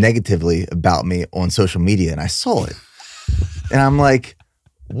negatively about me on social media, and I saw it, and I'm like,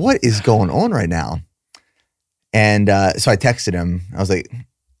 what is going on right now? And so I texted him. I was like,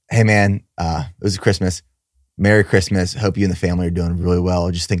 hey man, it was Christmas. Merry Christmas. Hope you and the family are doing really well.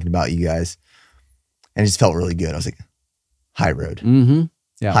 Just thinking about you guys. And it just felt really good. I was like, high road. Mm-hmm.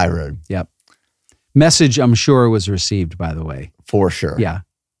 Yeah. High road. Yep. Message, I'm sure, was received, by the way. For sure. Yeah.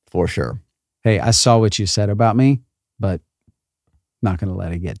 For sure. Hey, I saw what you said about me, but not going to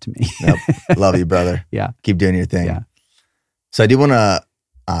let it get to me. Nope. Love you, brother. Yeah. Keep doing your thing. Yeah. So I do want to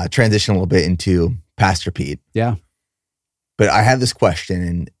transition a little bit into Pastor Pete. Yeah. But I have this question,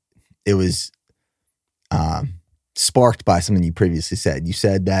 and it was sparked by something you previously said. You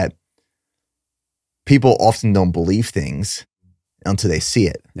said that people often don't believe things until they see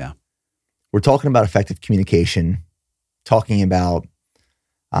it. Yeah. We're talking about effective communication, talking about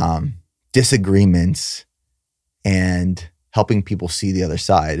disagreements, and helping people see the other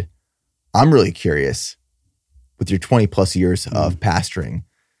side. I'm really curious, with your 20 plus years of pastoring,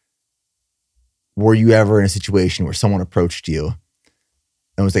 were you ever in a situation where someone approached you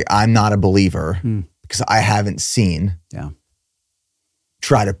and was like, I'm not a believer because I haven't seen,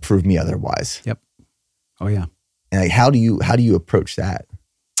 try to prove me otherwise? Yep. Oh yeah. And like, how do you approach that?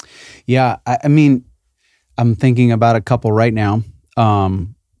 Yeah. I mean, I'm thinking about a couple right now.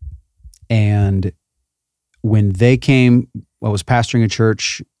 And when they came, I was pastoring a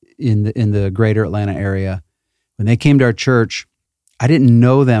church in the greater Atlanta area. When they came to our church, I didn't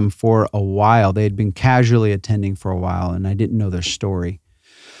know them for a while. They had been casually attending for a while, and I didn't know their story.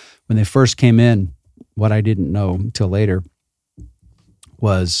 When they first came in, what I didn't know until later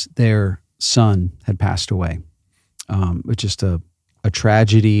was their son had passed away. It's just a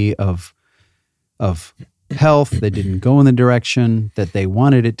tragedy of health that didn't go in the direction that they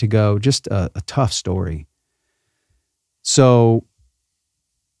wanted it to go. Just a tough story. So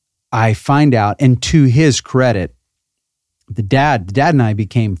I find out, and to his credit, the dad and I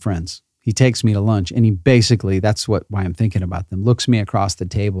became friends. He takes me to lunch, and he basically, that's why I'm thinking about them, looks me across the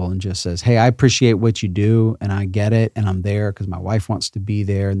table and just says, hey, I appreciate what you do, and I get it, and I'm there because my wife wants to be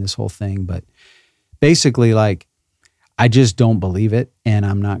there and this whole thing. But basically, like, I just don't believe it, and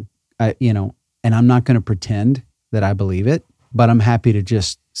I'm not going to pretend that I believe it, but I'm happy to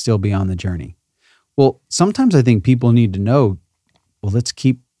just still be on the journey. Well, sometimes I think people need to know, well, let's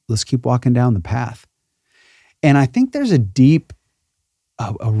keep walking down the path. And I think there's a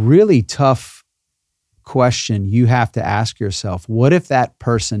really tough question you have to ask yourself, what if that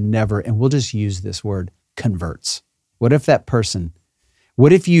person never, and we'll just use this word, converts? What if that person,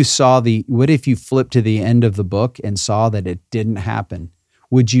 what if you flipped to the end of the book and saw that it didn't happen?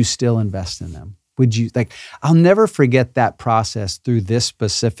 Would you still invest in them? Would you, I'll never forget that process through this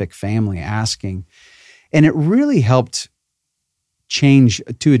specific family asking. And it really helped change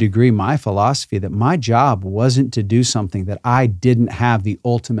to a degree my philosophy that my job wasn't to do something that I didn't have the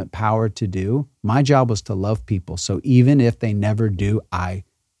ultimate power to do. My job was to love people. So even if they never do, I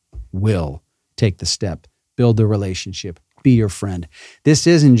will take the step, build a relationship, be your friend. This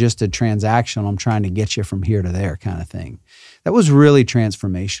isn't just a transactional, I'm trying to get you from here to there kind of thing. That was really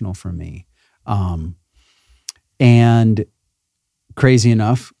transformational for me. And crazy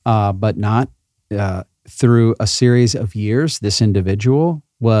enough, but not, through a series of years, this individual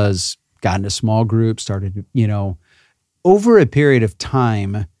got into small groups, started, over a period of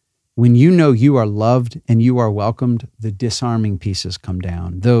time, when you are loved and you are welcomed, the disarming pieces come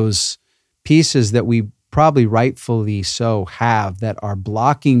down. Those pieces that we probably rightfully so have that are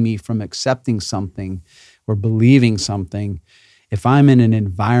blocking me from accepting something or believing something. If I'm in an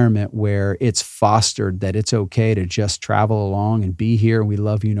environment where it's fostered that it's okay to just travel along and be here and we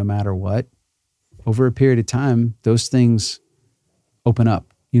love you no matter what, over a period of time, those things open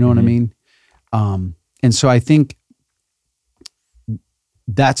up. You know what I mean? And so I think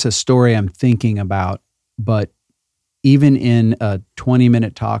that's a story I'm thinking about. But even in a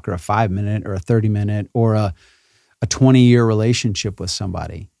 20-minute talk or a 5-minute or a 30-minute or a 20-year relationship with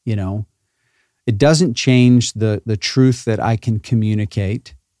somebody, it doesn't change the truth that I can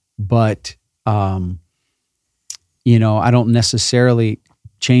communicate. But, I don't necessarily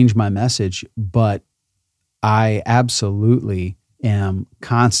change my message, but I absolutely am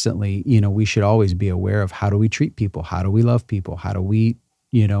constantly, we should always be aware of how do we treat people? How do we love people? How do we,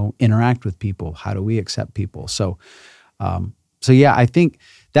 interact with people? How do we accept people? So yeah, I think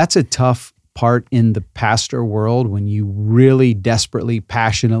that's a tough part in the pastor world when you really desperately,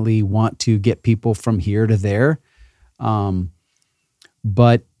 passionately want to get people from here to there.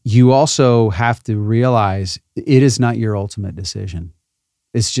 But you also have to realize it is not your ultimate decision.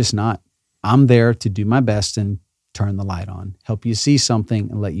 It's just not. I'm there to do my best and turn the light on, help you see something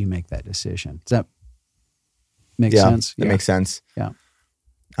and let you make that decision. Does that make sense? That makes sense. Yeah.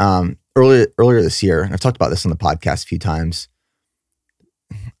 Earlier this year, and I've talked about this on the podcast a few times,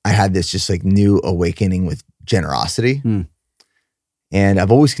 I had this just new awakening with generosity. And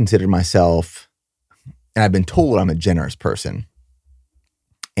I've always considered myself, and I've been told I'm a generous person.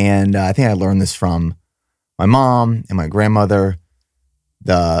 And I think I learned this from my mom and my grandmother.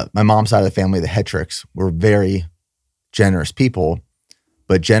 My mom's side of the family, the Hetricks, were very generous people,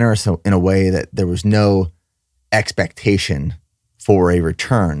 but generous in a way that there was no expectation for a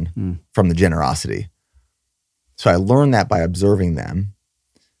return from the generosity. So I learned that by observing them.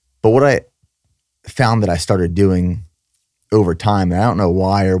 But what I found that I started doing over time, and I don't know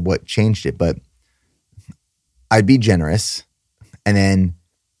why or what changed it, but I'd be generous and then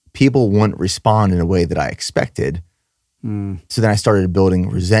people wouldn't respond in a way that I expected. So then I started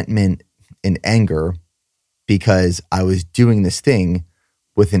building resentment and anger because I was doing this thing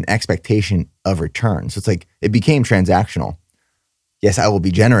with an expectation of return. So it's it became transactional. Yes, I will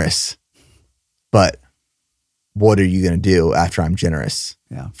be generous, but what are you going to do after I'm generous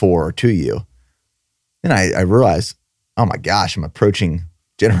for or to you? And I realized, oh my gosh, I'm approaching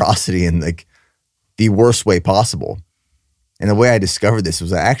generosity in the worst way possible. And the way I discovered this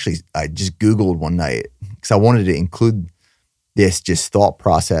was I just Googled one night because I wanted to include this just thought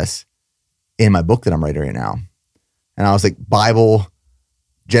process in my book that I'm writing right now. And I was Bible,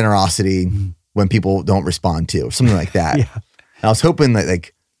 generosity, when people don't respond to, or something like that. And I was hoping that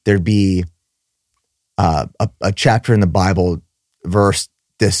there'd be a chapter in the Bible verse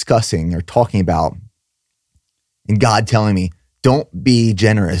discussing or talking about, and God telling me, don't be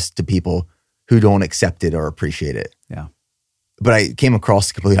generous to people who don't accept it or appreciate it. Yeah. But I came across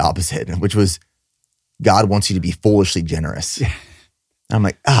the complete opposite, which was God wants you to be foolishly generous. And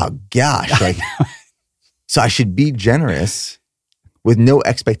I'm oh gosh. So I should be generous with no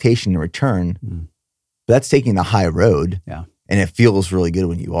expectation in return. But that's taking the high road. Yeah. And it feels really good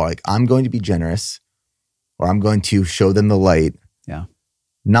when you are I'm going to be generous, or I'm going to show them the light. Yeah.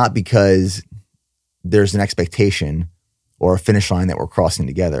 Not because there's an expectation or a finish line that we're crossing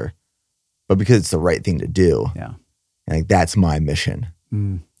together, but because it's the right thing to do. Yeah. And that's my mission.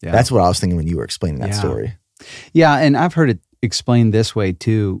 Yeah. That's what I was thinking when you were explaining that story. Yeah. And I've heard it explained this way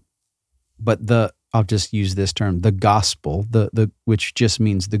too, but I'll just use this term, the gospel, which just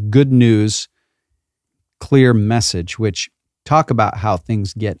means the good news, clear message, which talk about how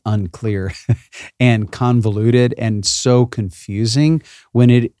things get unclear and convoluted and so confusing when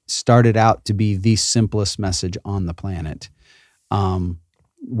it started out to be the simplest message on the planet.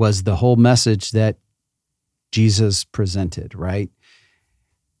 Was the whole message that Jesus presented, right?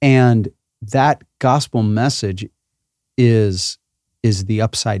 And that gospel message is the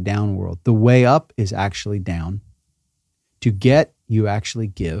upside down world. The way up is actually down. To get, you actually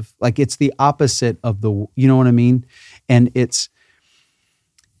give. Like it's the opposite of the, you know what I mean? And it's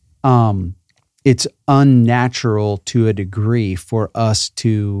unnatural to a degree for us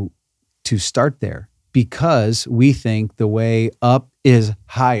to start there because we think the way up is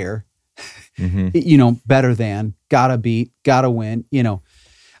higher, better than, gotta beat, gotta win,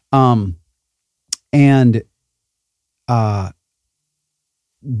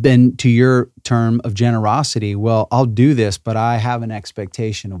 then to your term of generosity, well, I'll do this, but I have an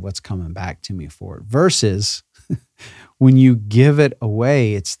expectation of what's coming back to me for it. Versus when you give it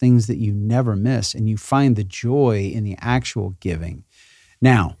away, it's things that you never miss and you find the joy in the actual giving.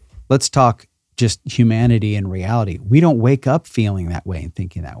 Now, let's talk just humanity and reality. We don't wake up feeling that way and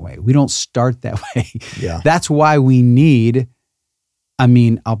thinking that way. We don't start that way. Yeah. That's why we need,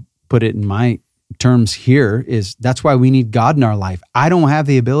 I'll put it in my terms here, is that's why we need God in our life. I don't have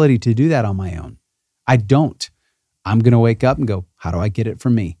the ability to do that on my own. I don't. I'm going to wake up and go, how do I get it for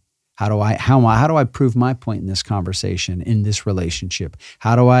me? How do I prove my point in this conversation, in this relationship?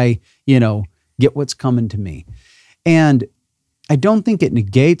 How do I, get what's coming to me? And I don't think it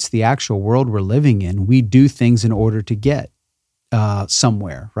negates the actual world we're living in. We do things in order to get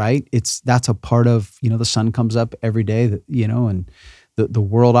somewhere, right? That's a part of, the sun comes up every day, and the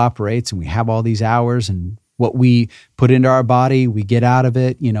world operates, and we have all these hours, and what we put into our body, we get out of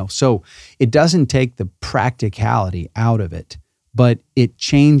it, So it doesn't take the practicality out of it, but it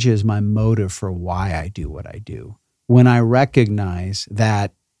changes my motive for why I do what I do. When I recognize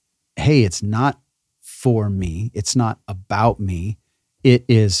that, hey, it's not for me, it's not about me, it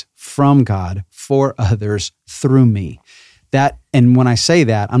is from God for others through me. And when I say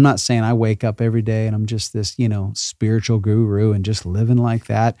that, I'm not saying I wake up every day and I'm just this, spiritual guru and just living like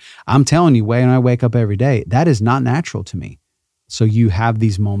that. I'm telling you, when I wake up every day, that is not natural to me. So you have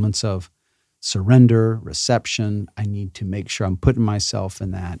these moments of surrender, reception. I need to make sure I'm putting myself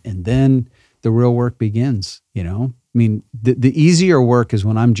in that. And then the real work begins, the easier work is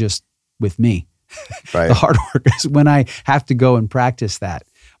when I'm just with me. Right. The hard work is when I have to go and practice that.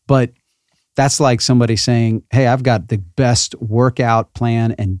 But that's like somebody saying, hey, I've got the best workout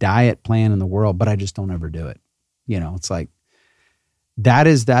plan and diet plan in the world, but I just don't ever do it. It's like, that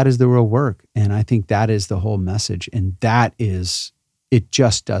is the real work. And I think that is the whole message. And it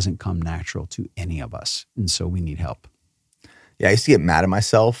just doesn't come natural to any of us. And so we need help. Yeah, I used to get mad at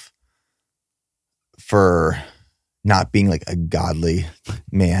myself for not being like a godly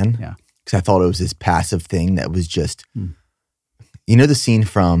man. Yeah. Because I thought it was this passive thing that was just, the scene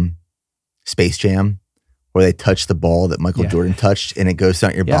from Space Jam where they touch the ball that Michael Jordan touched and it goes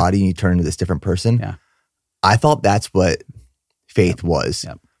down your body and you turn into this different person. Yeah. I thought that's what faith was.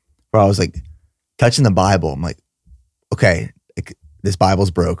 Yep. Where I was like touching the Bible. I'm like, okay, this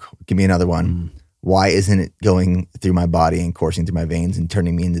Bible's broke. Give me another one. Why isn't it going through my body and coursing through my veins and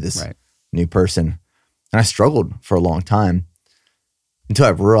turning me into this new person? And I struggled for a long time until I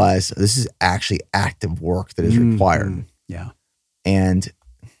realized this is actually active work that is required. Yeah. And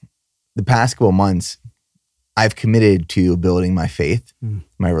the past couple of months, I've committed to building my faith,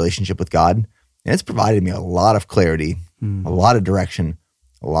 my relationship with God. And it's provided me a lot of clarity, a lot of direction,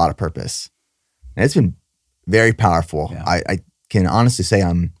 a lot of purpose. And it's been very powerful. Yeah. I can honestly say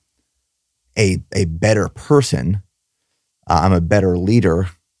I'm a better person. I'm a better leader.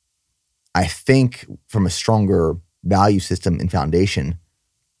 I think from a stronger value system and foundation.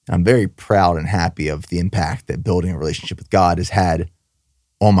 I'm very proud and happy of the impact that building a relationship with God has had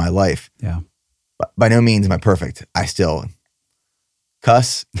all my life. Yeah. But by no means am I perfect. I still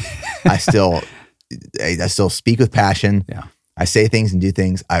cuss. I still speak with passion. Yeah. I say things and do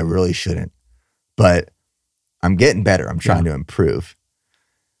things I really shouldn't. But I'm getting better. I'm trying to improve.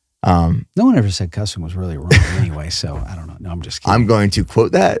 No one ever said cussing was really wrong anyway, so I don't know. No, I'm just kidding. I'm going to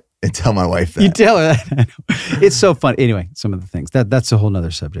quote that and tell my wife that. You tell her that. It's so fun. Anyway, some of the things. That's a whole nother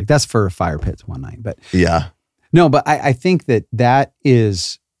subject. That's for fire pits one night. But yeah. No, but I think that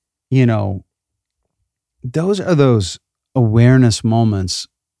is, those are those awareness moments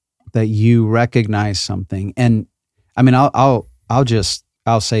that you recognize something. And I'll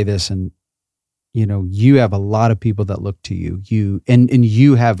say this, and you have a lot of people that look to you. And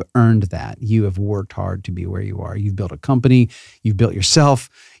you have earned that. You have worked hard to be where you are. You've built a company, you've built yourself,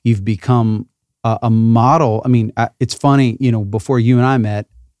 you've become a model. I mean, it's funny, before you and I met,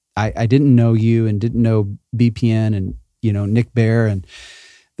 I didn't know you and didn't know BPN and, Nick Bear and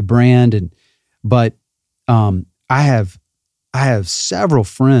the brand. But I have several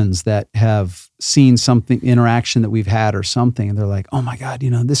friends that have seen something, interaction that we've had or something. And they're like, oh my God,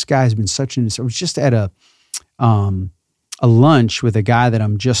 this guy's been I was just at a lunch with a guy that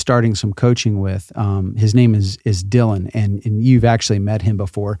I'm just starting some coaching with. His name is Dylan, and you've actually met him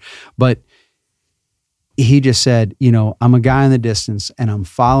before, but he just said, I'm a guy in the distance and I'm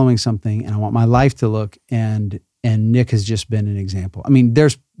following something and I want my life to look, and Nick has just been an example. I mean,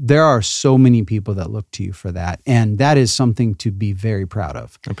 there are so many people that look to you for that, and that is something to be very proud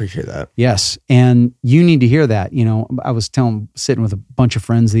of. I appreciate that. Yes, and you need to hear that. I was sitting with a bunch of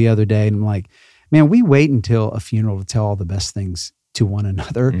friends the other day, and I'm like, man, we wait until a funeral to tell all the best things to one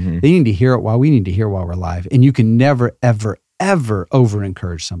another. Mm-hmm. They need to hear it while we need to hear while we're alive. And you can never, ever, ever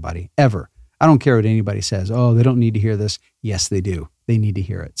over-encourage somebody, ever. I don't care what anybody says. Oh, they don't need to hear this. Yes, they do. They need to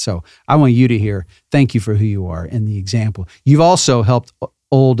hear it. So I want you to hear, thank you for who you are and the example. You've also helped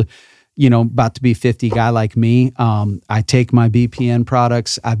old, about to be 50 guy like me. I take my BPN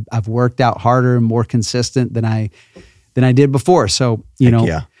products. I've worked out harder and more consistent than I did before. So,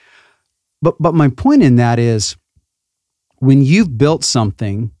 yeah. But my point in that is, when you've built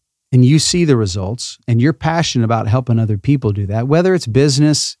something and you see the results and you're passionate about helping other people do that, whether it's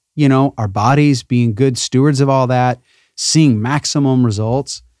business, our bodies, being good stewards of all that, seeing maximum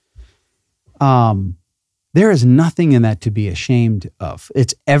results, there is nothing in that to be ashamed of.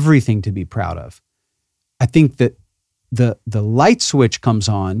 It's everything to be proud of. I think that the light switch comes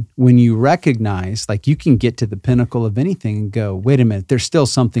on when you recognize, like, you can get to the pinnacle of anything and go, wait a minute, there's still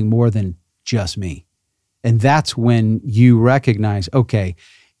something more than just me. And that's when you recognize, okay,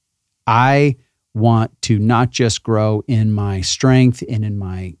 I want to not just grow in my strength and in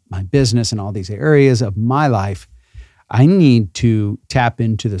my business and all these areas of my life. I need to tap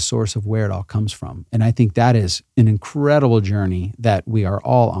into the source of where it all comes from. And I think that is an incredible journey that we are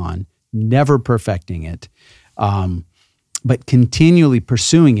all on, never perfecting it, but continually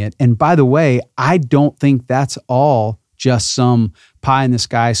pursuing it. And by the way, I don't think that's all just some pie in the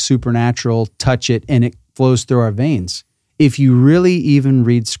sky, supernatural, touch it, and it flows through our veins. If you really even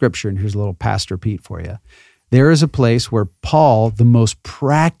read scripture, and here's a little Pastor Pete for you, there is a place where Paul, the most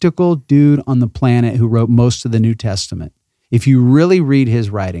practical dude on the planet who wrote most of the New Testament, if you really read his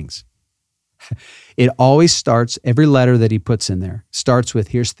writings, it always starts, every letter that he puts in there starts with,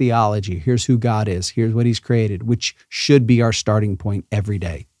 here's theology, here's who God is, here's what he's created, which should be our starting point every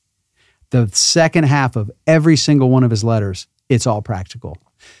day. The second half of every single one of his letters, it's all practical.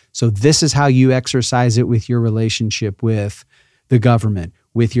 So this is how you exercise it with your relationship with the government,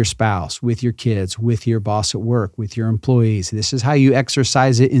 with your spouse, with your kids, with your boss at work, with your employees. This is how you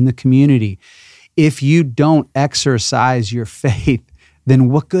exercise it in the community. If you don't exercise your faith, then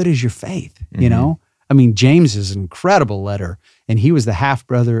what good is your faith? Mm-hmm. I mean, James is an incredible letter, and he was the half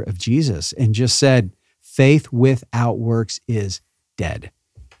brother of Jesus and just said, faith without works is dead.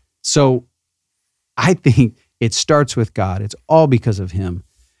 So I think it starts with God. It's all because of him.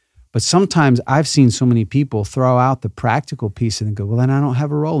 But sometimes I've seen so many people throw out the practical piece and go, well, then I don't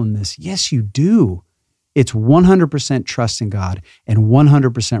have a role in this. Yes, you do. It's 100% trust in God and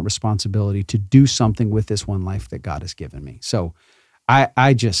 100% responsibility to do something with this one life that God has given me. So I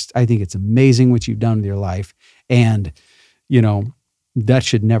think it's amazing what you've done with your life. And, that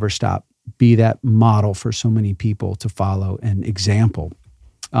should never stop. Be that model for so many people to follow and example.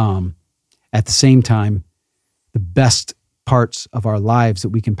 At the same time, the best parts of our lives that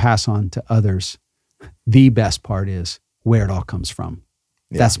we can pass on to others, the best part is where it all comes from.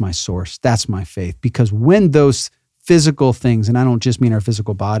 Yeah. That's my source. That's my faith. Because when those physical things, and I don't just mean our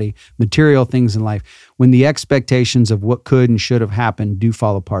physical body, material things in life, when the expectations of what could and should have happened do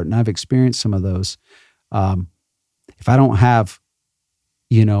fall apart, and I've experienced some of those, if I don't have,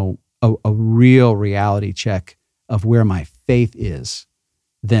 a real reality check of where my faith is,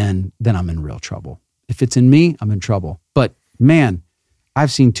 then I'm in real trouble. If it's in me, I'm in trouble. But man,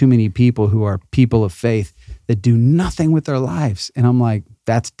 I've seen too many people who are people of faith that do nothing with their lives. And I'm like,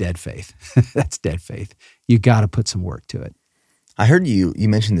 that's dead faith. That's dead faith. You got to put some work to it. I heard you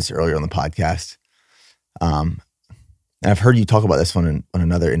mentioned this earlier on the podcast. And I've heard you talk about this on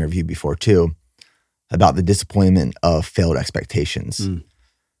another interview before too, about the disappointment of failed expectations. Mm.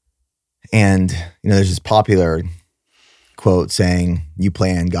 And, there's this popular quote saying, you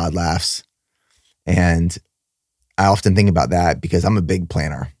plan, God laughs. And I often think about that because I'm a big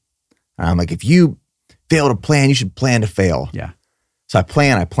planner. I'm like, if you fail to plan, you should plan to fail. Yeah. So I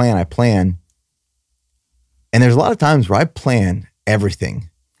plan. And there's a lot of times where I plan everything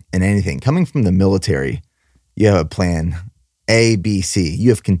in anything. Coming from the military, you have a plan A, B, C. You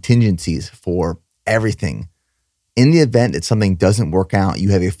have contingencies for everything. In the event that something doesn't work out, you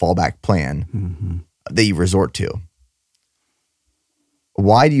have a fallback plan that you resort to.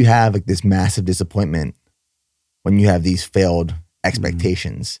 Why do you have like this massive disappointment when you have these failed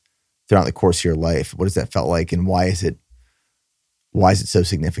expectations throughout the course of your life? What has that felt like, and why is it so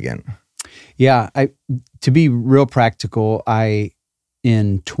significant? Yeah, to be real practical,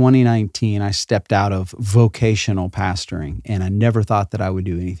 in 2019, I stepped out of vocational pastoring, and I never thought that I would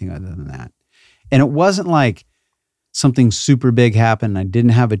do anything other than that. And it wasn't like something super big happened. I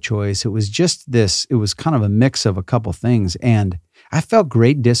didn't have a choice. It was just it was kind of a mix of a couple things. And I felt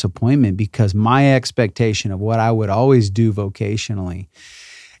great disappointment because my expectation of what I would always do vocationally.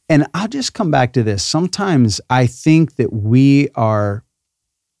 And I'll just come back to this. Sometimes I think that we are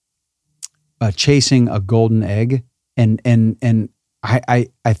chasing a golden egg, and I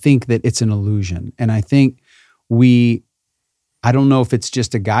think that it's an illusion. And I think I don't know if it's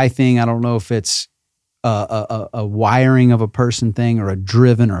just a guy thing. I don't know if it's a wiring of a person thing, or a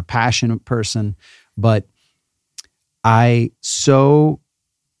driven or a passionate person, but I so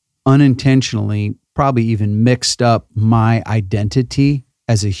unintentionally probably even mixed up my identity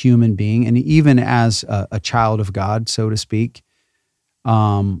as a human being, and even as a child of God, so to speak,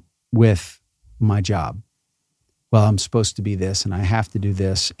 with my job. Well, I'm supposed to be this, and I have to do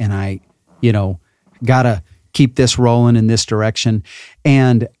this, and I, gotta keep this rolling in this direction.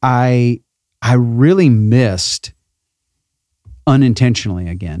 And I really missed, unintentionally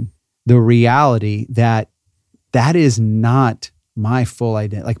again, the reality that is not my full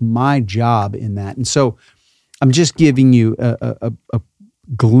identity, like my job in that. And so I'm just giving you a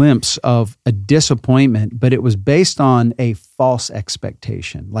glimpse of a disappointment, but it was based on a false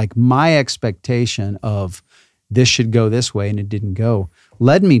expectation. Like my expectation of this should go this way and it didn't go,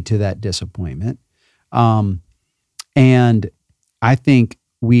 led me to that disappointment. And I think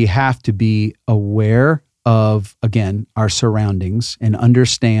we have to be aware of, again, our surroundings and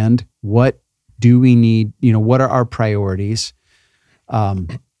understand what do we need, what are our priorities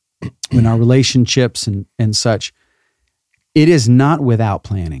in our relationships and such. It is not without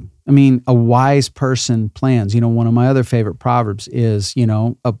planning. I mean, a wise person plans. One of my other favorite proverbs is,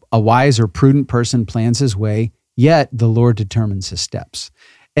 a wise or prudent person plans his way, yet the Lord determines his steps.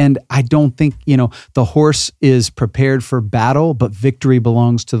 And I don't think, the horse is prepared for battle, but victory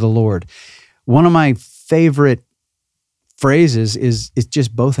belongs to the Lord. One of my favorite phrases is it's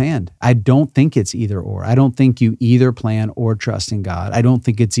just both and. I don't think it's either or. I don't think you either plan or trust in God. I don't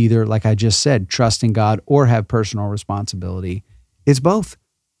think it's either, like I just said, trust in God or have personal responsibility. It's both.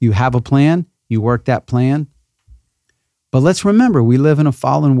 You have a plan, you work that plan. But let's remember, we live in a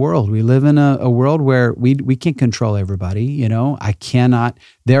fallen world. We live in a world where we can't control everybody. I cannot.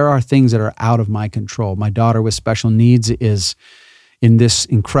 There are things that are out of my control. My daughter with special needs is in this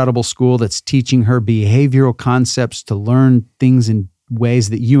incredible school that's teaching her behavioral concepts to learn things in ways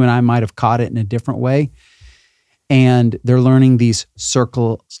that you and I might have caught it in a different way. And they're learning these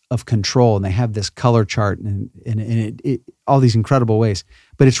circles of control, and they have this color chart and it all these incredible ways.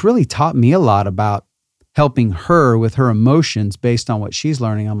 But it's really taught me a lot about helping her with her emotions based on what she's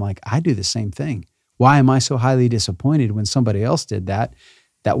learning. I'm like, I do the same thing. Why am I so highly disappointed when somebody else did that?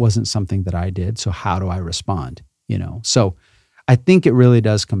 That wasn't something that I did. So how do I respond? So I think it really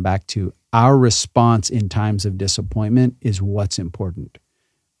does come back to our response in times of disappointment is what's important.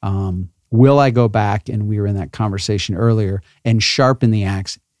 Will I go back, and we were in that conversation earlier, and sharpen the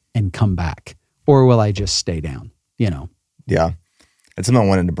axe and come back? Or will I just stay down? Yeah. That's something I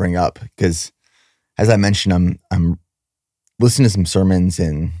wanted to bring up because, as I mentioned, I'm listening to some sermons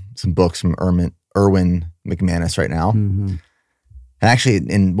and some books from Erwin McManus right now. Mm-hmm. And actually,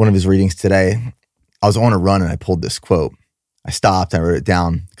 in one of his readings today, I was on a run and I pulled this quote. I stopped, I wrote it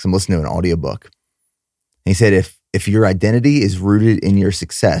down because I'm listening to an audiobook. And he said, if your identity is rooted in your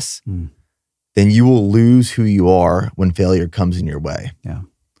success, then you will lose who you are when failure comes in your way. Yeah.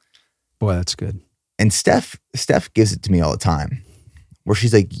 Boy, that's good. And Steph gives it to me all the time, where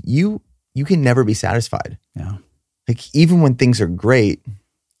she's like, you can never be satisfied. Yeah. Like, even when things are great,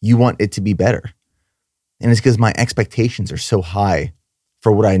 you want it to be better. And it's because my expectations are so high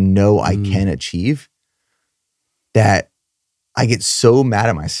for what I know I can achieve that I get so mad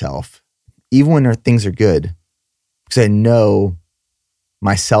at myself, even when things are good, because I know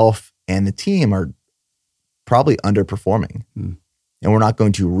myself and the team are probably underperforming and we're not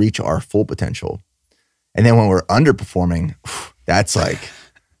going to reach our full potential. And then when we're underperforming, that's bad.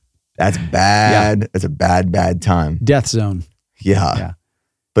 Yeah. That's a bad time. Death zone. Yeah.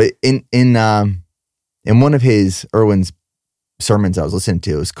 But in one of Erwin's sermons I was listening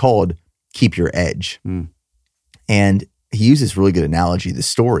to. It was called Keep Your Edge. And he used this really good analogy, this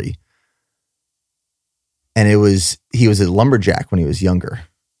story. And he was a lumberjack when he was younger.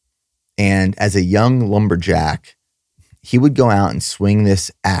 And as a young lumberjack, he would go out and swing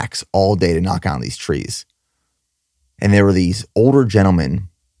this axe all day to knock down these trees. And there were these older gentlemen,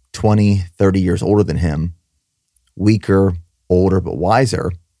 20, 30 years older than him, weaker, older, but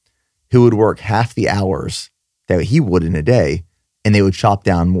wiser, who would work half the hours that he would in a day, and they would chop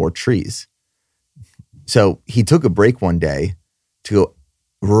down more trees. So he took a break one day to go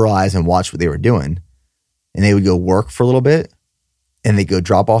realize and watch what they were doing. And they would go work for a little bit, and they'd go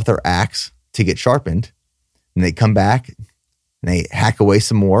drop off their axe to get sharpened. And they'd come back, and they hack away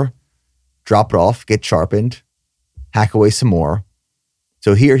some more, drop it off, get sharpened, hack away some more.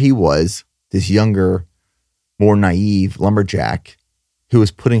 So here he was, this younger, more naive lumberjack who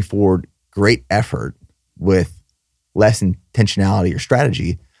was putting forward great effort with less intentionality or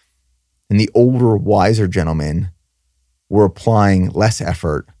strategy. And the older, wiser gentlemen were applying less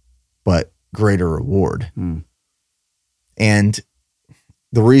effort, but greater reward. And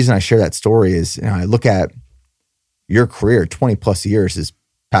the reason I share that story is, I look at your career, 20 plus years as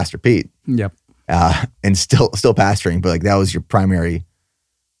Pastor Pete. Yep. And still pastoring, but like that was your primary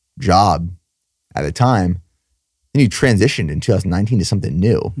job at the time. Then you transitioned in 2019 to something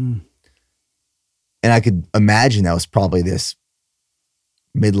new. And I could imagine that was probably this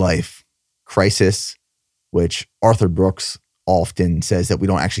midlife crisis, which Arthur Brooks often says that we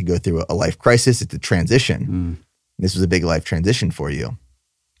don't actually go through a life crisis, it's a transition. This was a big life transition for you.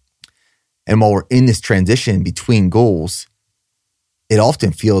 And while we're in this transition between goals, it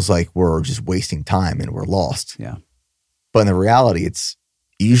often feels like we're just wasting time and we're lost. Yeah. But in the reality, it's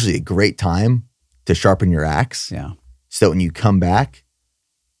usually a great time to sharpen your axe. Yeah. So that when you come back,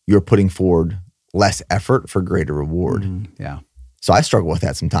 you're putting forward less effort for greater reward. Yeah. So I struggle with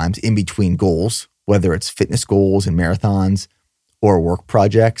that sometimes in between goals, whether it's fitness goals and marathons or work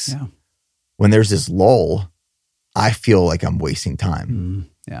projects. Yeah. When there's this lull, I feel like I'm wasting time.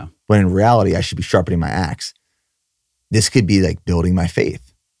 Yeah. When in reality, I should be sharpening my axe. This could be like building my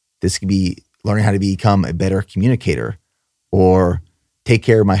faith. This could be learning how to become a better communicator or take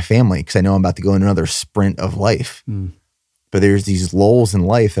care of my family because I know I'm about to go in another sprint of life. But there's these lulls in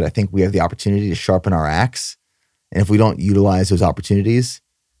life that I think we have the opportunity to sharpen our axe. And if we don't utilize those opportunities,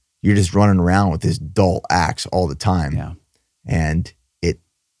 you're just running around with this dull axe all the time. Yeah. And it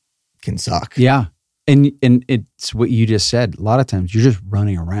can suck. Yeah. And it's what you just said. A lot of times you're just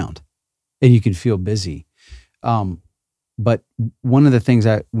running around and you can feel busy. But one of the things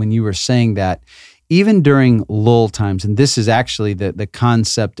that when you were saying that, even during lull times, and this is actually the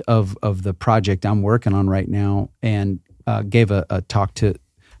concept of the project I'm working on right now, and gave a talk to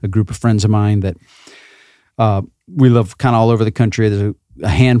a group of friends of mine that we live kind of all over the country. There's a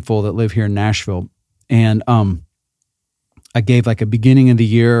handful that live here in Nashville. And I gave like a beginning of the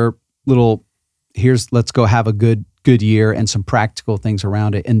year little, let's go have a good year and some practical things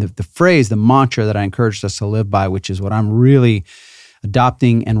around it. And the phrase, the mantra that I encouraged us to live by, which is what I'm really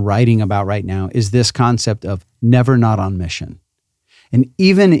adopting and writing about right now, is this concept of never not on mission. And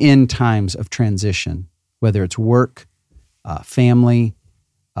even in times of transition, whether it's work, family,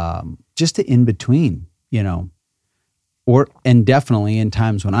 just the in between, and definitely in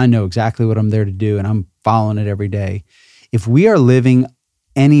times when I know exactly what I'm there to do and I'm following it every day. If we are living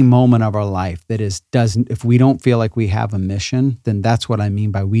any moment of our life if we don't feel like we have a mission, then that's what I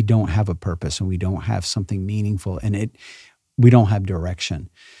mean by we don't have a purpose and we don't have something meaningful and we don't have direction.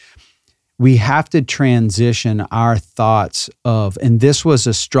 We have to transition our thoughts and this was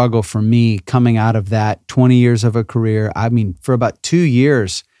a struggle for me coming out of that 20 years of a career. I mean, for about 2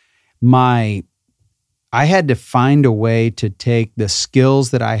 years, I had to find a way to take the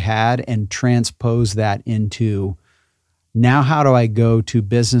skills that I had and transpose that into now how do I go to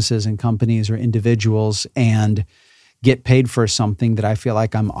businesses and companies or individuals and get paid for something that I feel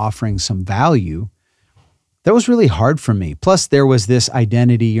like I'm offering some value. That was really hard for me. Plus there was this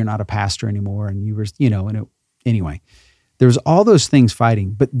identity, you're not a pastor anymore and you were, anyway, there's all those things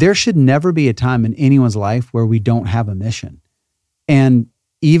fighting, but there should never be a time in anyone's life where we don't have a mission. And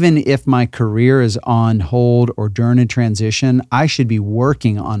even if my career is on hold or during a transition, I should be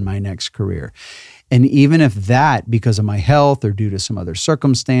working on my next career. And even if that, because of my health or due to some other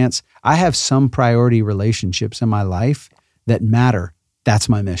circumstance, I have some priority relationships in my life that matter, that's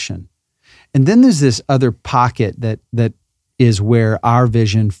my mission. And then there's this other pocket that is where our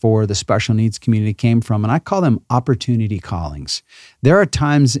vision for the special needs community came from, and I call them opportunity callings. There are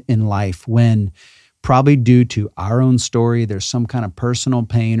times in life when, probably due to our own story, there's some kind of personal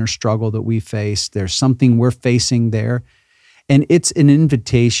pain or struggle that we face, there's something we're facing there, And it's an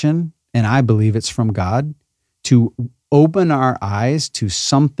invitation, and I believe it's from God, to open our eyes to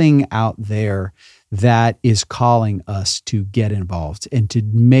something out there that is calling us to get involved and to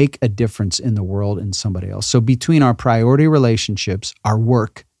make a difference in the world and somebody else. So between our priority relationships, our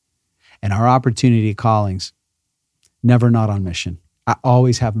work, and our opportunity callings, never not on mission. I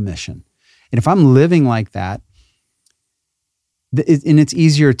always have a mission. And if I'm living like that, and it's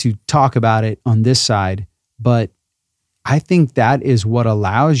easier to talk about it on this side, but I think that is what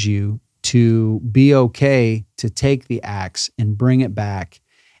allows you to be okay to take the axe and bring it back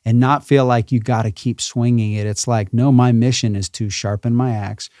and not feel like you got to keep swinging it. It's like, no, my mission is to sharpen my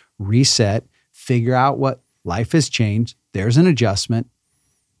axe, reset, figure out what life has changed. There's an adjustment,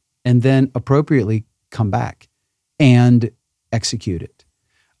 and then appropriately come back and execute it.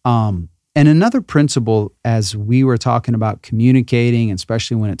 And another principle, as we were talking about communicating,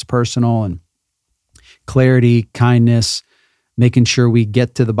 especially when it's personal, and clarity, kindness, making sure we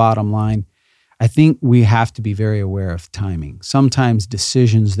get to the bottom line, I think we have to be very aware of timing. Sometimes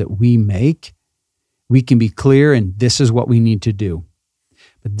decisions that we make, we can be clear and this is what we need to do.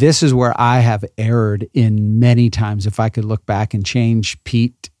 But this is where I have erred in many times. If I could look back and change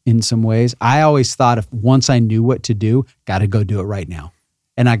Pete in some ways, I always thought if once I knew what to do, got to go do it right now.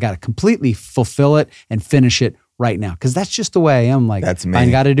 And I got to completely fulfill it and finish it right now. Because that's just the way I am. Like, that's me. I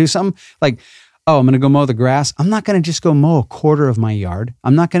got to do something. Like, oh, I'm going to go mow the grass. I'm not going to just go mow a quarter of my yard.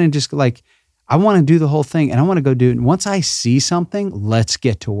 I'm not going to just I want to do the whole thing and I want to go do it. And once I see something, let's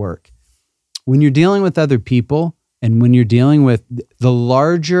get to work. When you're dealing with other people and when you're dealing with the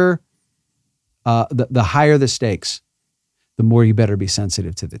larger, the higher the stakes, the more you better be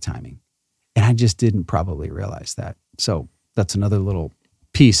sensitive to the timing. And I just didn't probably realize that. So that's another little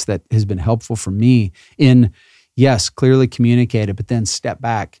piece that has been helpful for me in, yes, clearly communicate it, but then step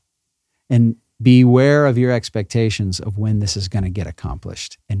back and beware of your expectations of when this is going to get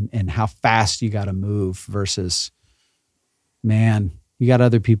accomplished and how fast you got to move versus, man, you got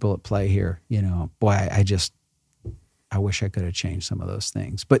other people at play here. You know, boy, I wish I could have changed some of those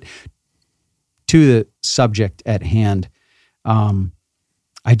things. But to the subject at hand,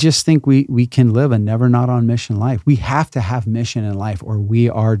 I just think we can live a never not on mission life. We have to have mission in life or we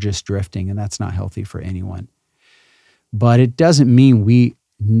are just drifting, and that's not healthy for anyone. But it doesn't mean we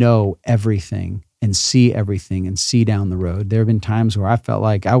know everything and see everything and see down the road. There have been times where I felt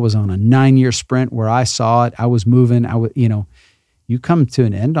like I was on a 9-year sprint where I saw it, I was moving, you come to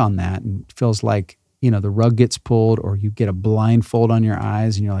an end on that and it feels like, the rug gets pulled or you get a blindfold on your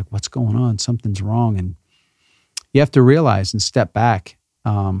eyes and you're like, what's going on? Something's wrong. And you have to realize and step back.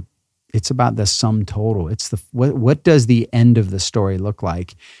 It's about the sum total. It's what does the end of the story look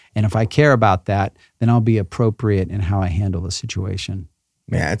like? And if I care about that, then I'll be appropriate in how I handle the situation.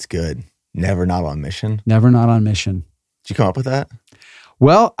 Man, that's good. Never not on mission. Never not on mission. Did you come up with that?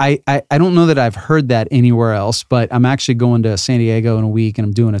 Well, I don't know that I've heard that anywhere else, but I'm actually going to San Diego in a week and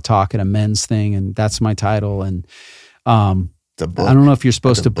I'm doing a talk at a men's thing and that's my title. And it's a book. I don't know if you're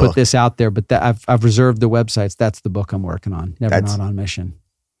supposed to put this out there, but I've reserved the websites. That's the book I'm working on. Never not on mission.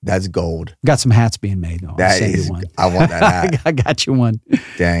 That's gold. Got some hats being made though. That is, one. I want that hat. I got you one.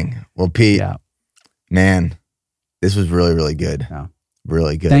 Dang. Well, Pete, man, this was really, really good. Yeah.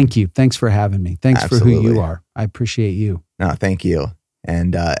 Really good. Thank you. Thanks for having me. Thanks Absolutely. for who you are. I appreciate you. No, thank you.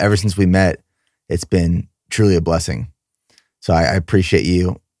 And ever since we met, it's been truly a blessing. So I appreciate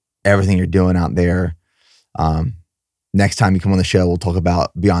you, everything you're doing out there. Next time you come on the show, we'll talk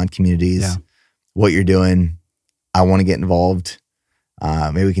about Beyond Communities, what you're doing. I want to get involved.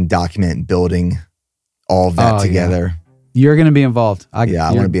 Maybe we can document building all of that together. Yeah. You're going to be involved. I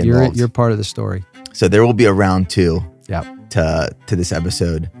want to be involved. You're part of the story. So there will be a round 2 to this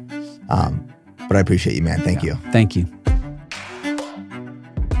episode. But I appreciate you, man. Thank you. Thank you.